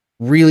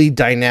 really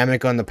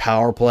dynamic on the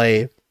power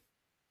play.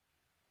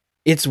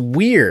 It's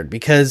weird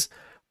because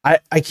I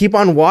keep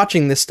on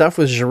watching this stuff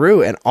with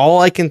Giroux, and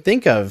all I can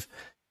think of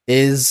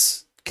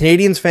is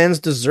Canadiens fans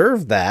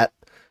deserve that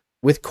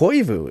with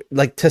Koivu,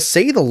 like to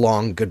say the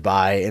long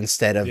goodbye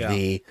instead of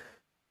the,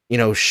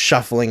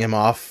 shuffling him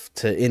off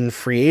to in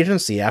free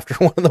agency after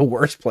one of the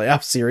worst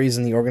playoff series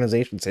in the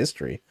organization's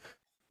history,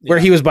 where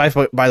he was by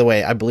the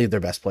way, I believe their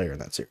best player in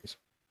that series.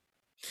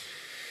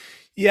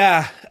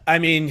 Yeah, I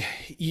mean,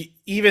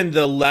 even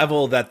the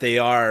level that they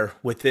are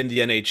within the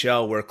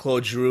NHL, where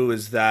Claude Giroux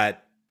is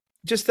that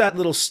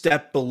little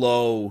step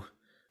below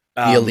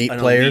the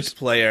elite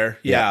player.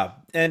 Yeah.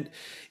 And,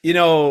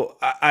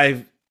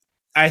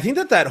 I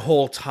think that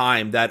whole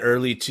time, that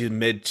early to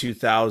mid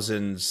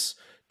 2000s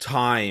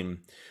time,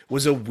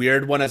 was a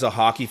weird one as a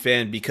hockey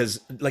fan, because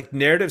like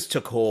narratives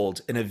took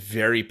hold in a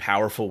very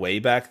powerful way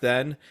back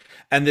then.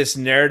 And this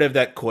narrative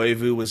that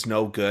Koivu was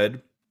no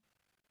good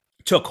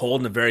took hold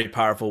in a very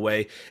powerful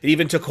way. It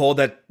even took hold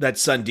that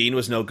Sundin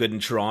was no good in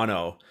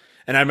Toronto.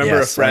 And I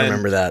remember I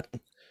remember that.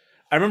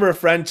 I remember a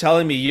friend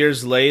telling me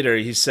years later,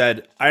 he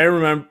said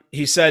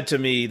to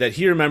me that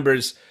he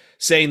remembers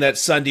saying that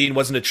Sundin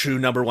wasn't a true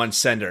number one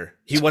center.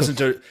 He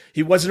wasn't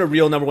a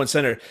real number one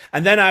center.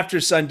 And then after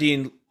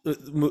Sundin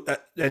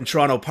and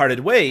Toronto parted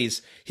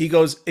ways, he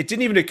goes, it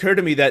didn't even occur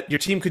to me that your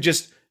team could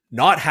just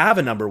not have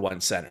a number one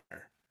center.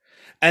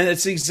 And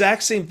it's the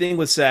exact same thing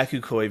with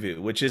Saku Koivu,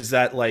 which is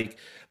that like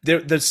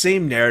the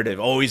same narrative.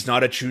 Oh, he's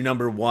not a true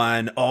number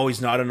one. Oh,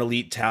 he's not an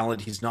elite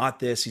talent. He's not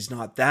this. He's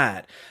not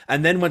that.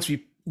 And then once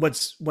we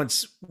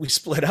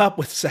split up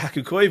with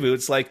Saku Koivu,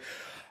 it's like,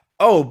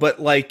 oh, but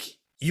like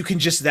you can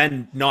just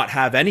then not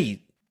have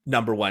any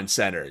number one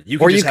center. You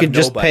could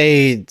just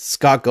pay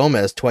Scott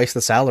Gomez twice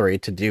the salary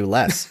to do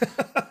less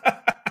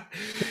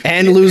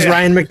and lose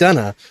Ryan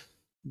McDonough.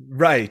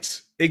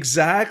 Right.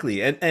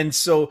 Exactly. And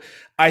so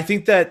I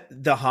think that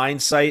the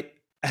hindsight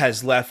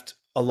has left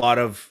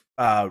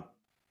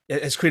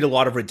has created a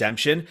lot of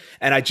redemption.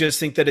 And I just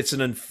think that it's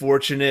an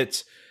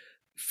unfortunate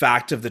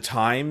fact of the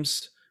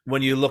times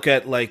when you look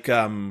at like,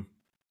 I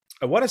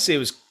want to say it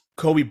was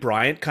Kobe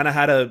Bryant kind of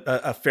had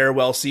a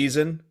farewell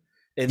season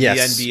in the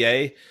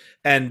NBA.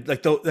 And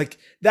like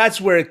that's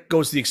where it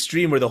goes to the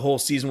extreme, where the whole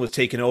season was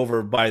taken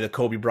over by the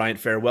Kobe Bryant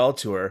farewell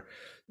tour.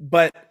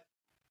 But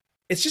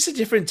it's just a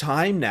different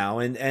time now.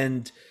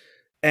 And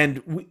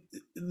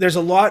there's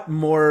a lot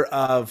more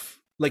of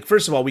like,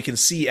 first of all, we can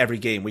see every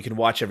game, we can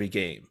watch every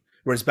game.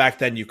 Whereas back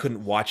then you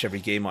couldn't watch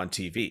every game on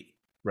TV,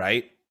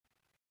 right?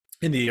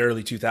 In the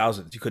early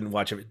 2000s, you couldn't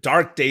watch every.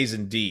 Dark days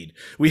indeed.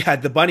 We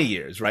had the bunny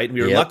years, right? And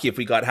we were lucky if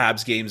we got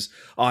Habs games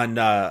on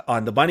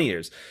the bunny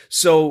years.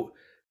 So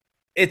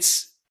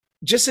it's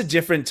just a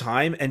different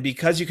time. And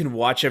because you can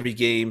watch every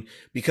game,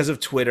 because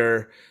of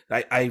Twitter,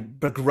 I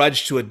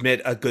begrudge to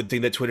admit a good thing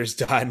that Twitter's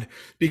done,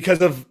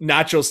 because of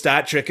Natural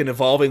Stat Trick and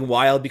Evolving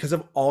Wild, because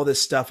of all this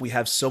stuff, we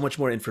have so much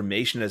more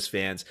information as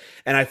fans.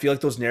 And I feel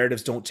like those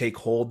narratives don't take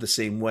hold the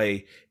same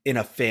way in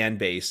a fan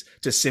base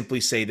to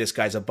simply say this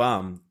guy's a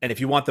bum. And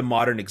if you want the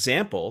modern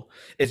example,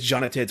 it's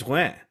Jonathan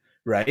Drouin,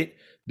 right?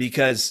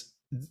 Because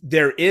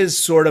there is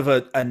sort of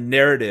a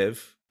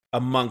narrative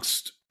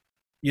amongst,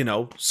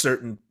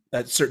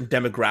 certain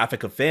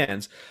demographic of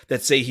fans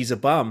that say he's a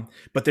bum,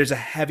 but there's a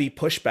heavy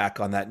pushback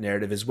on that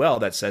narrative as well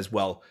that says,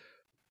 well,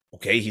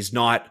 okay, he's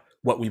not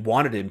what we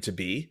wanted him to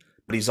be,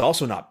 but he's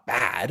also not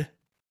bad,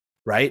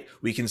 right?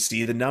 We can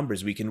see the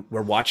numbers.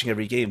 We're watching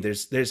every game.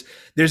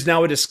 There's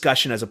now a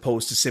discussion as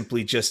opposed to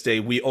simply just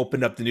we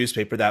opened up the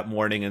newspaper that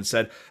morning and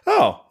said,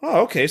 oh,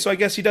 okay, so I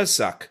guess he does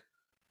suck.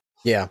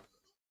 Yeah.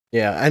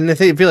 Yeah, and I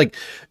feel like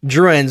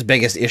Drouin's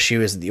biggest issue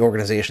is that the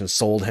organization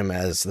sold him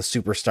as the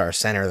superstar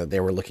center that they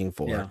were looking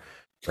for,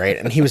 right?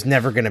 And he was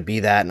never going to be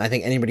that. And I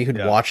think anybody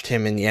who'd watched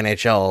him in the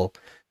NHL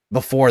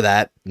before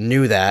that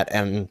knew that.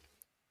 And,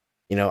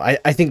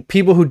 I think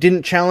people who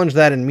didn't challenge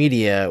that in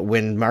media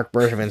when Mark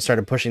Bergevin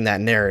started pushing that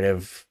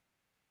narrative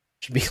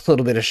should be a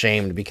little bit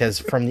ashamed, because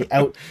from the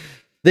out,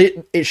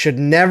 it should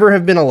never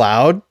have been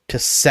allowed to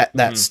set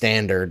that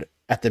standard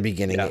at the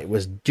beginning. It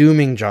was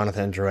dooming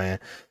Jonathan Drouin.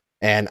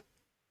 And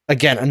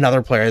again,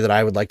 another player that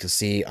I would like to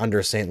see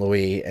under St.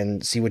 Louis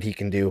and see what he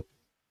can do.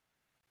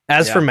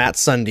 As for Matt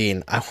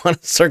Sundin, I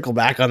want to circle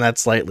back on that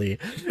slightly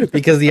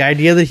because the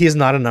idea that he's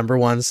not a number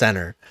one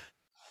center,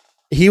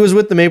 he was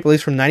with the Maple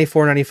Leafs from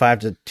 94-95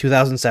 to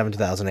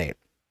 2007-2008.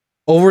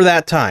 Over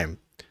that time,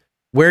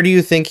 where do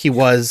you think he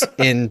was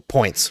in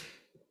points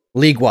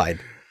league-wide?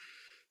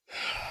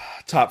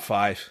 Top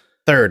 5.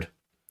 Third.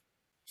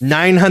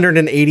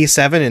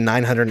 987 and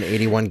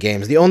 981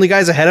 games. The only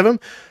guys ahead of him,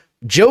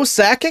 Joe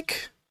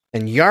Sakic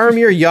and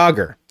Jaromir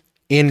Jagr.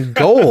 In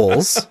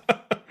goals,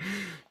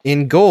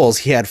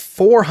 he had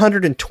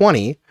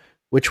 420,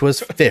 which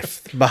was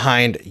fifth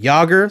behind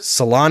Jagr,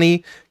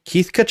 Solani,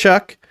 Keith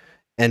Tkachuk,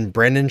 and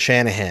Brendan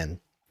Shanahan,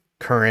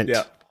 current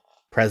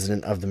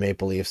president of the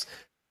Maple Leafs.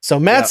 So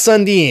Matt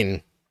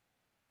Sundin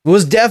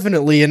was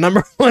definitely a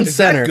number one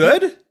center. Is that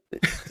good?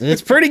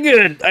 It's pretty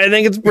good. I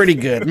think it's pretty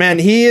good. Man,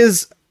 he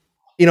is,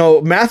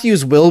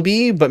 Matthews will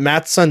be, but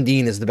Matt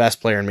Sundin is the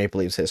best player in Maple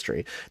Leafs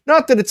history.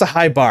 Not that it's a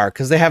high bar,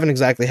 because they haven't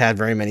exactly had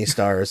very many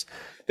stars.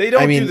 They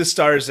don't do the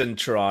stars in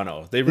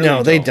Toronto. They really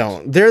don't. They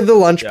don't. They're the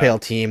lunch pail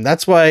team.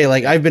 That's why,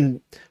 I've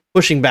been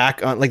pushing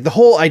back on, the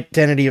whole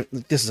identity of,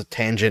 this is a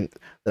tangent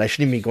that I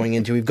shouldn't even be going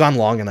into. We've gone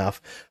long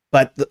enough.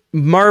 But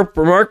Mark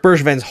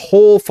Bergevin's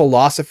whole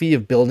philosophy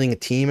of building a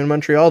team in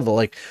Montreal,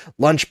 the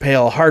lunch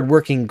pail,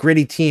 hardworking,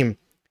 gritty team,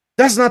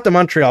 that's not the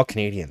Montreal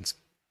Canadiens.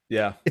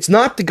 Yeah. It's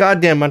not the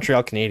goddamn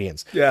Montreal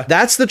Canadiens. Yeah.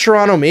 That's the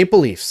Toronto Maple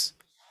Leafs.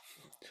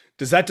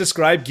 Does that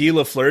describe Guy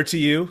Lafleur to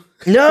you?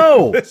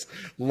 No. It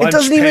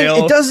doesn't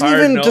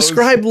even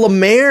describe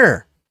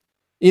Lemaire.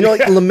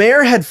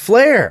 Lemaire had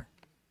flair.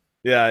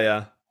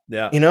 Yeah.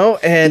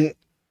 And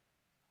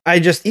I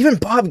just, even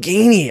Bob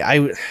Gainey,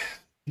 I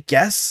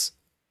guess,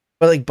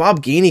 but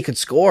Bob Gainey could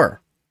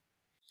score.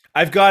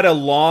 I've got a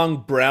long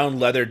brown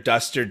leather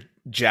duster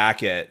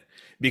jacket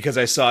because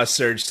I saw a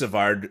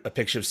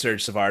picture of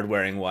Serge Savard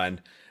wearing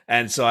one.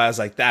 And so I was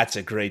like, that's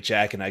a great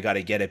jacket and I got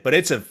to get it. But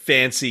it's a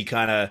fancy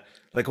kind of,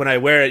 when I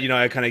wear it,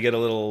 I kind of get a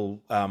little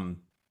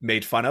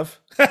made fun of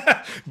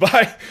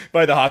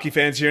by the hockey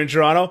fans here in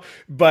Toronto.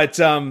 But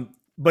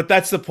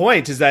that's the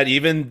point, is that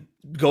even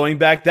going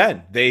back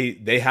then,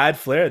 they had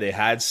flair, they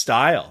had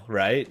style,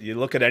 right? You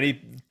look at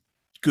any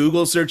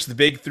Google search, the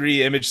big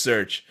 3 image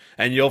search,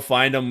 and you'll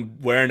find them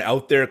wearing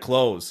out their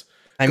clothes.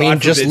 I mean,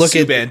 just look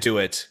at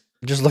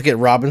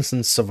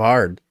Robinson's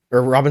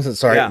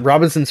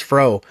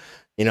fro.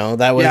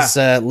 That was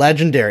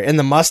legendary. And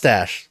the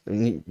mustache.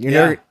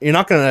 You're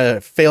not going to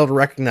fail to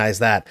recognize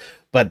that.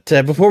 But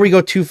before we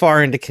go too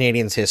far into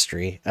Canadians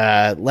history,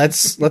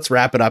 let's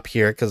wrap it up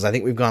here, because I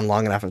think we've gone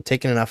long enough. I've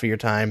taken enough of your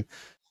time.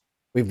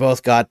 We've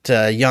both got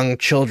young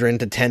children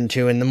to tend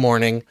to in the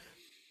morning.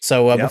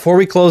 So before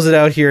we close it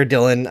out here,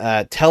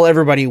 Dylan, tell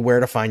everybody where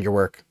to find your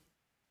work.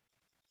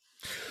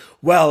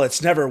 Well,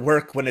 it's never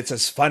work when it's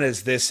as fun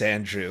as this,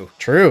 Andrew.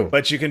 True.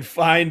 But you can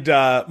find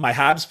my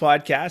Habs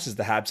podcast is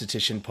the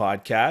Habs-Statician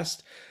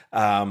podcast,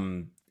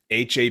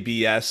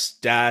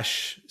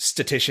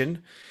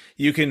 HABS-Statician.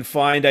 You can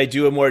find, I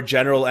do a more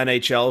general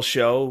NHL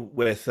show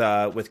with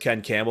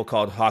Ken Campbell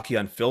called Hockey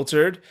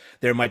Unfiltered.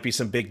 There might be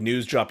some big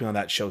news dropping on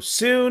that show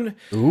soon.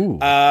 Ooh.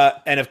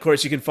 And of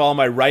course, you can follow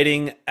my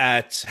writing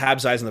at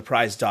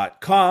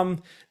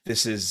habseyesontheprize.com.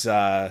 This is,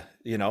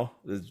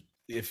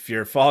 if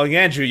you're following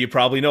Andrew, you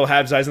probably know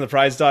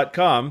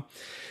habseyesontheprize.com.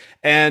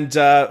 And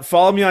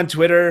follow me on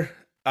Twitter.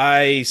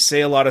 I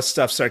say a lot of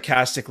stuff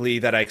sarcastically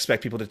that I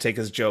expect people to take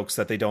as jokes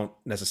that they don't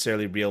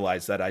necessarily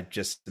realize that I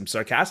just am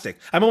sarcastic.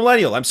 I'm a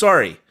millennial. I'm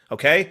sorry.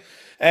 Okay.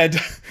 And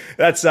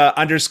that's _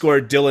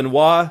 Dylan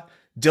Waugh.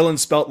 Dylan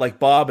spelt like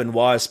Bob and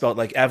Waugh is spelt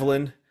like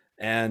Evelyn.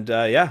 And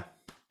yeah.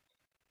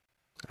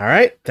 All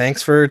right.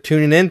 Thanks for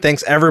tuning in.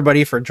 Thanks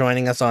everybody for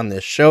joining us on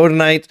this show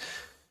tonight.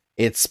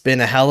 It's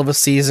been a hell of a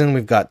season.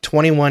 We've got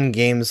 21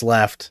 games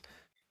left.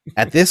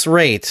 At this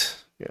rate,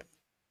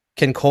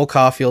 can Cole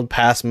Caulfield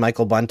pass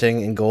Michael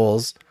Bunting in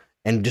goals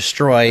and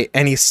destroy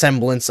any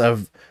semblance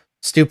of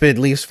stupid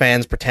Leafs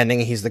fans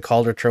pretending he's the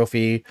Calder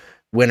Trophy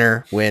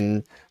winner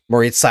when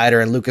Moritz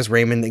Seider and Lucas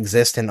Raymond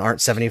exist and aren't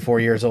 74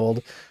 years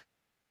old?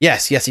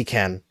 Yes, he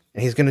can.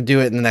 And he's going to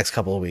do it in the next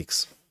couple of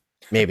weeks.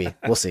 Maybe.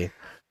 We'll see.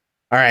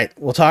 All right.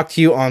 We'll talk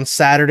to you on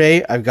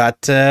Saturday. I've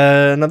got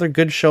another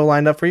good show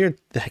lined up for you.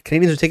 The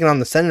Canadiens are taking on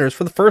the Senators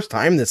for the first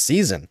time this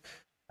season.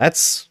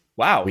 That's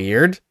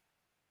weird.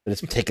 But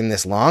it's taken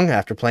this long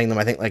after playing them,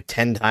 I think,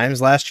 10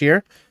 times last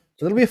year.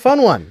 So it'll be a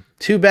fun one.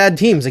 2 bad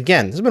teams.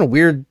 Again, this has been a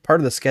weird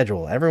part of the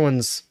schedule.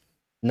 Everyone's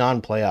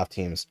non-playoff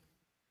teams.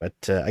 But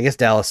I guess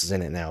Dallas is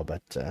in it now.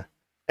 But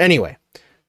anyway,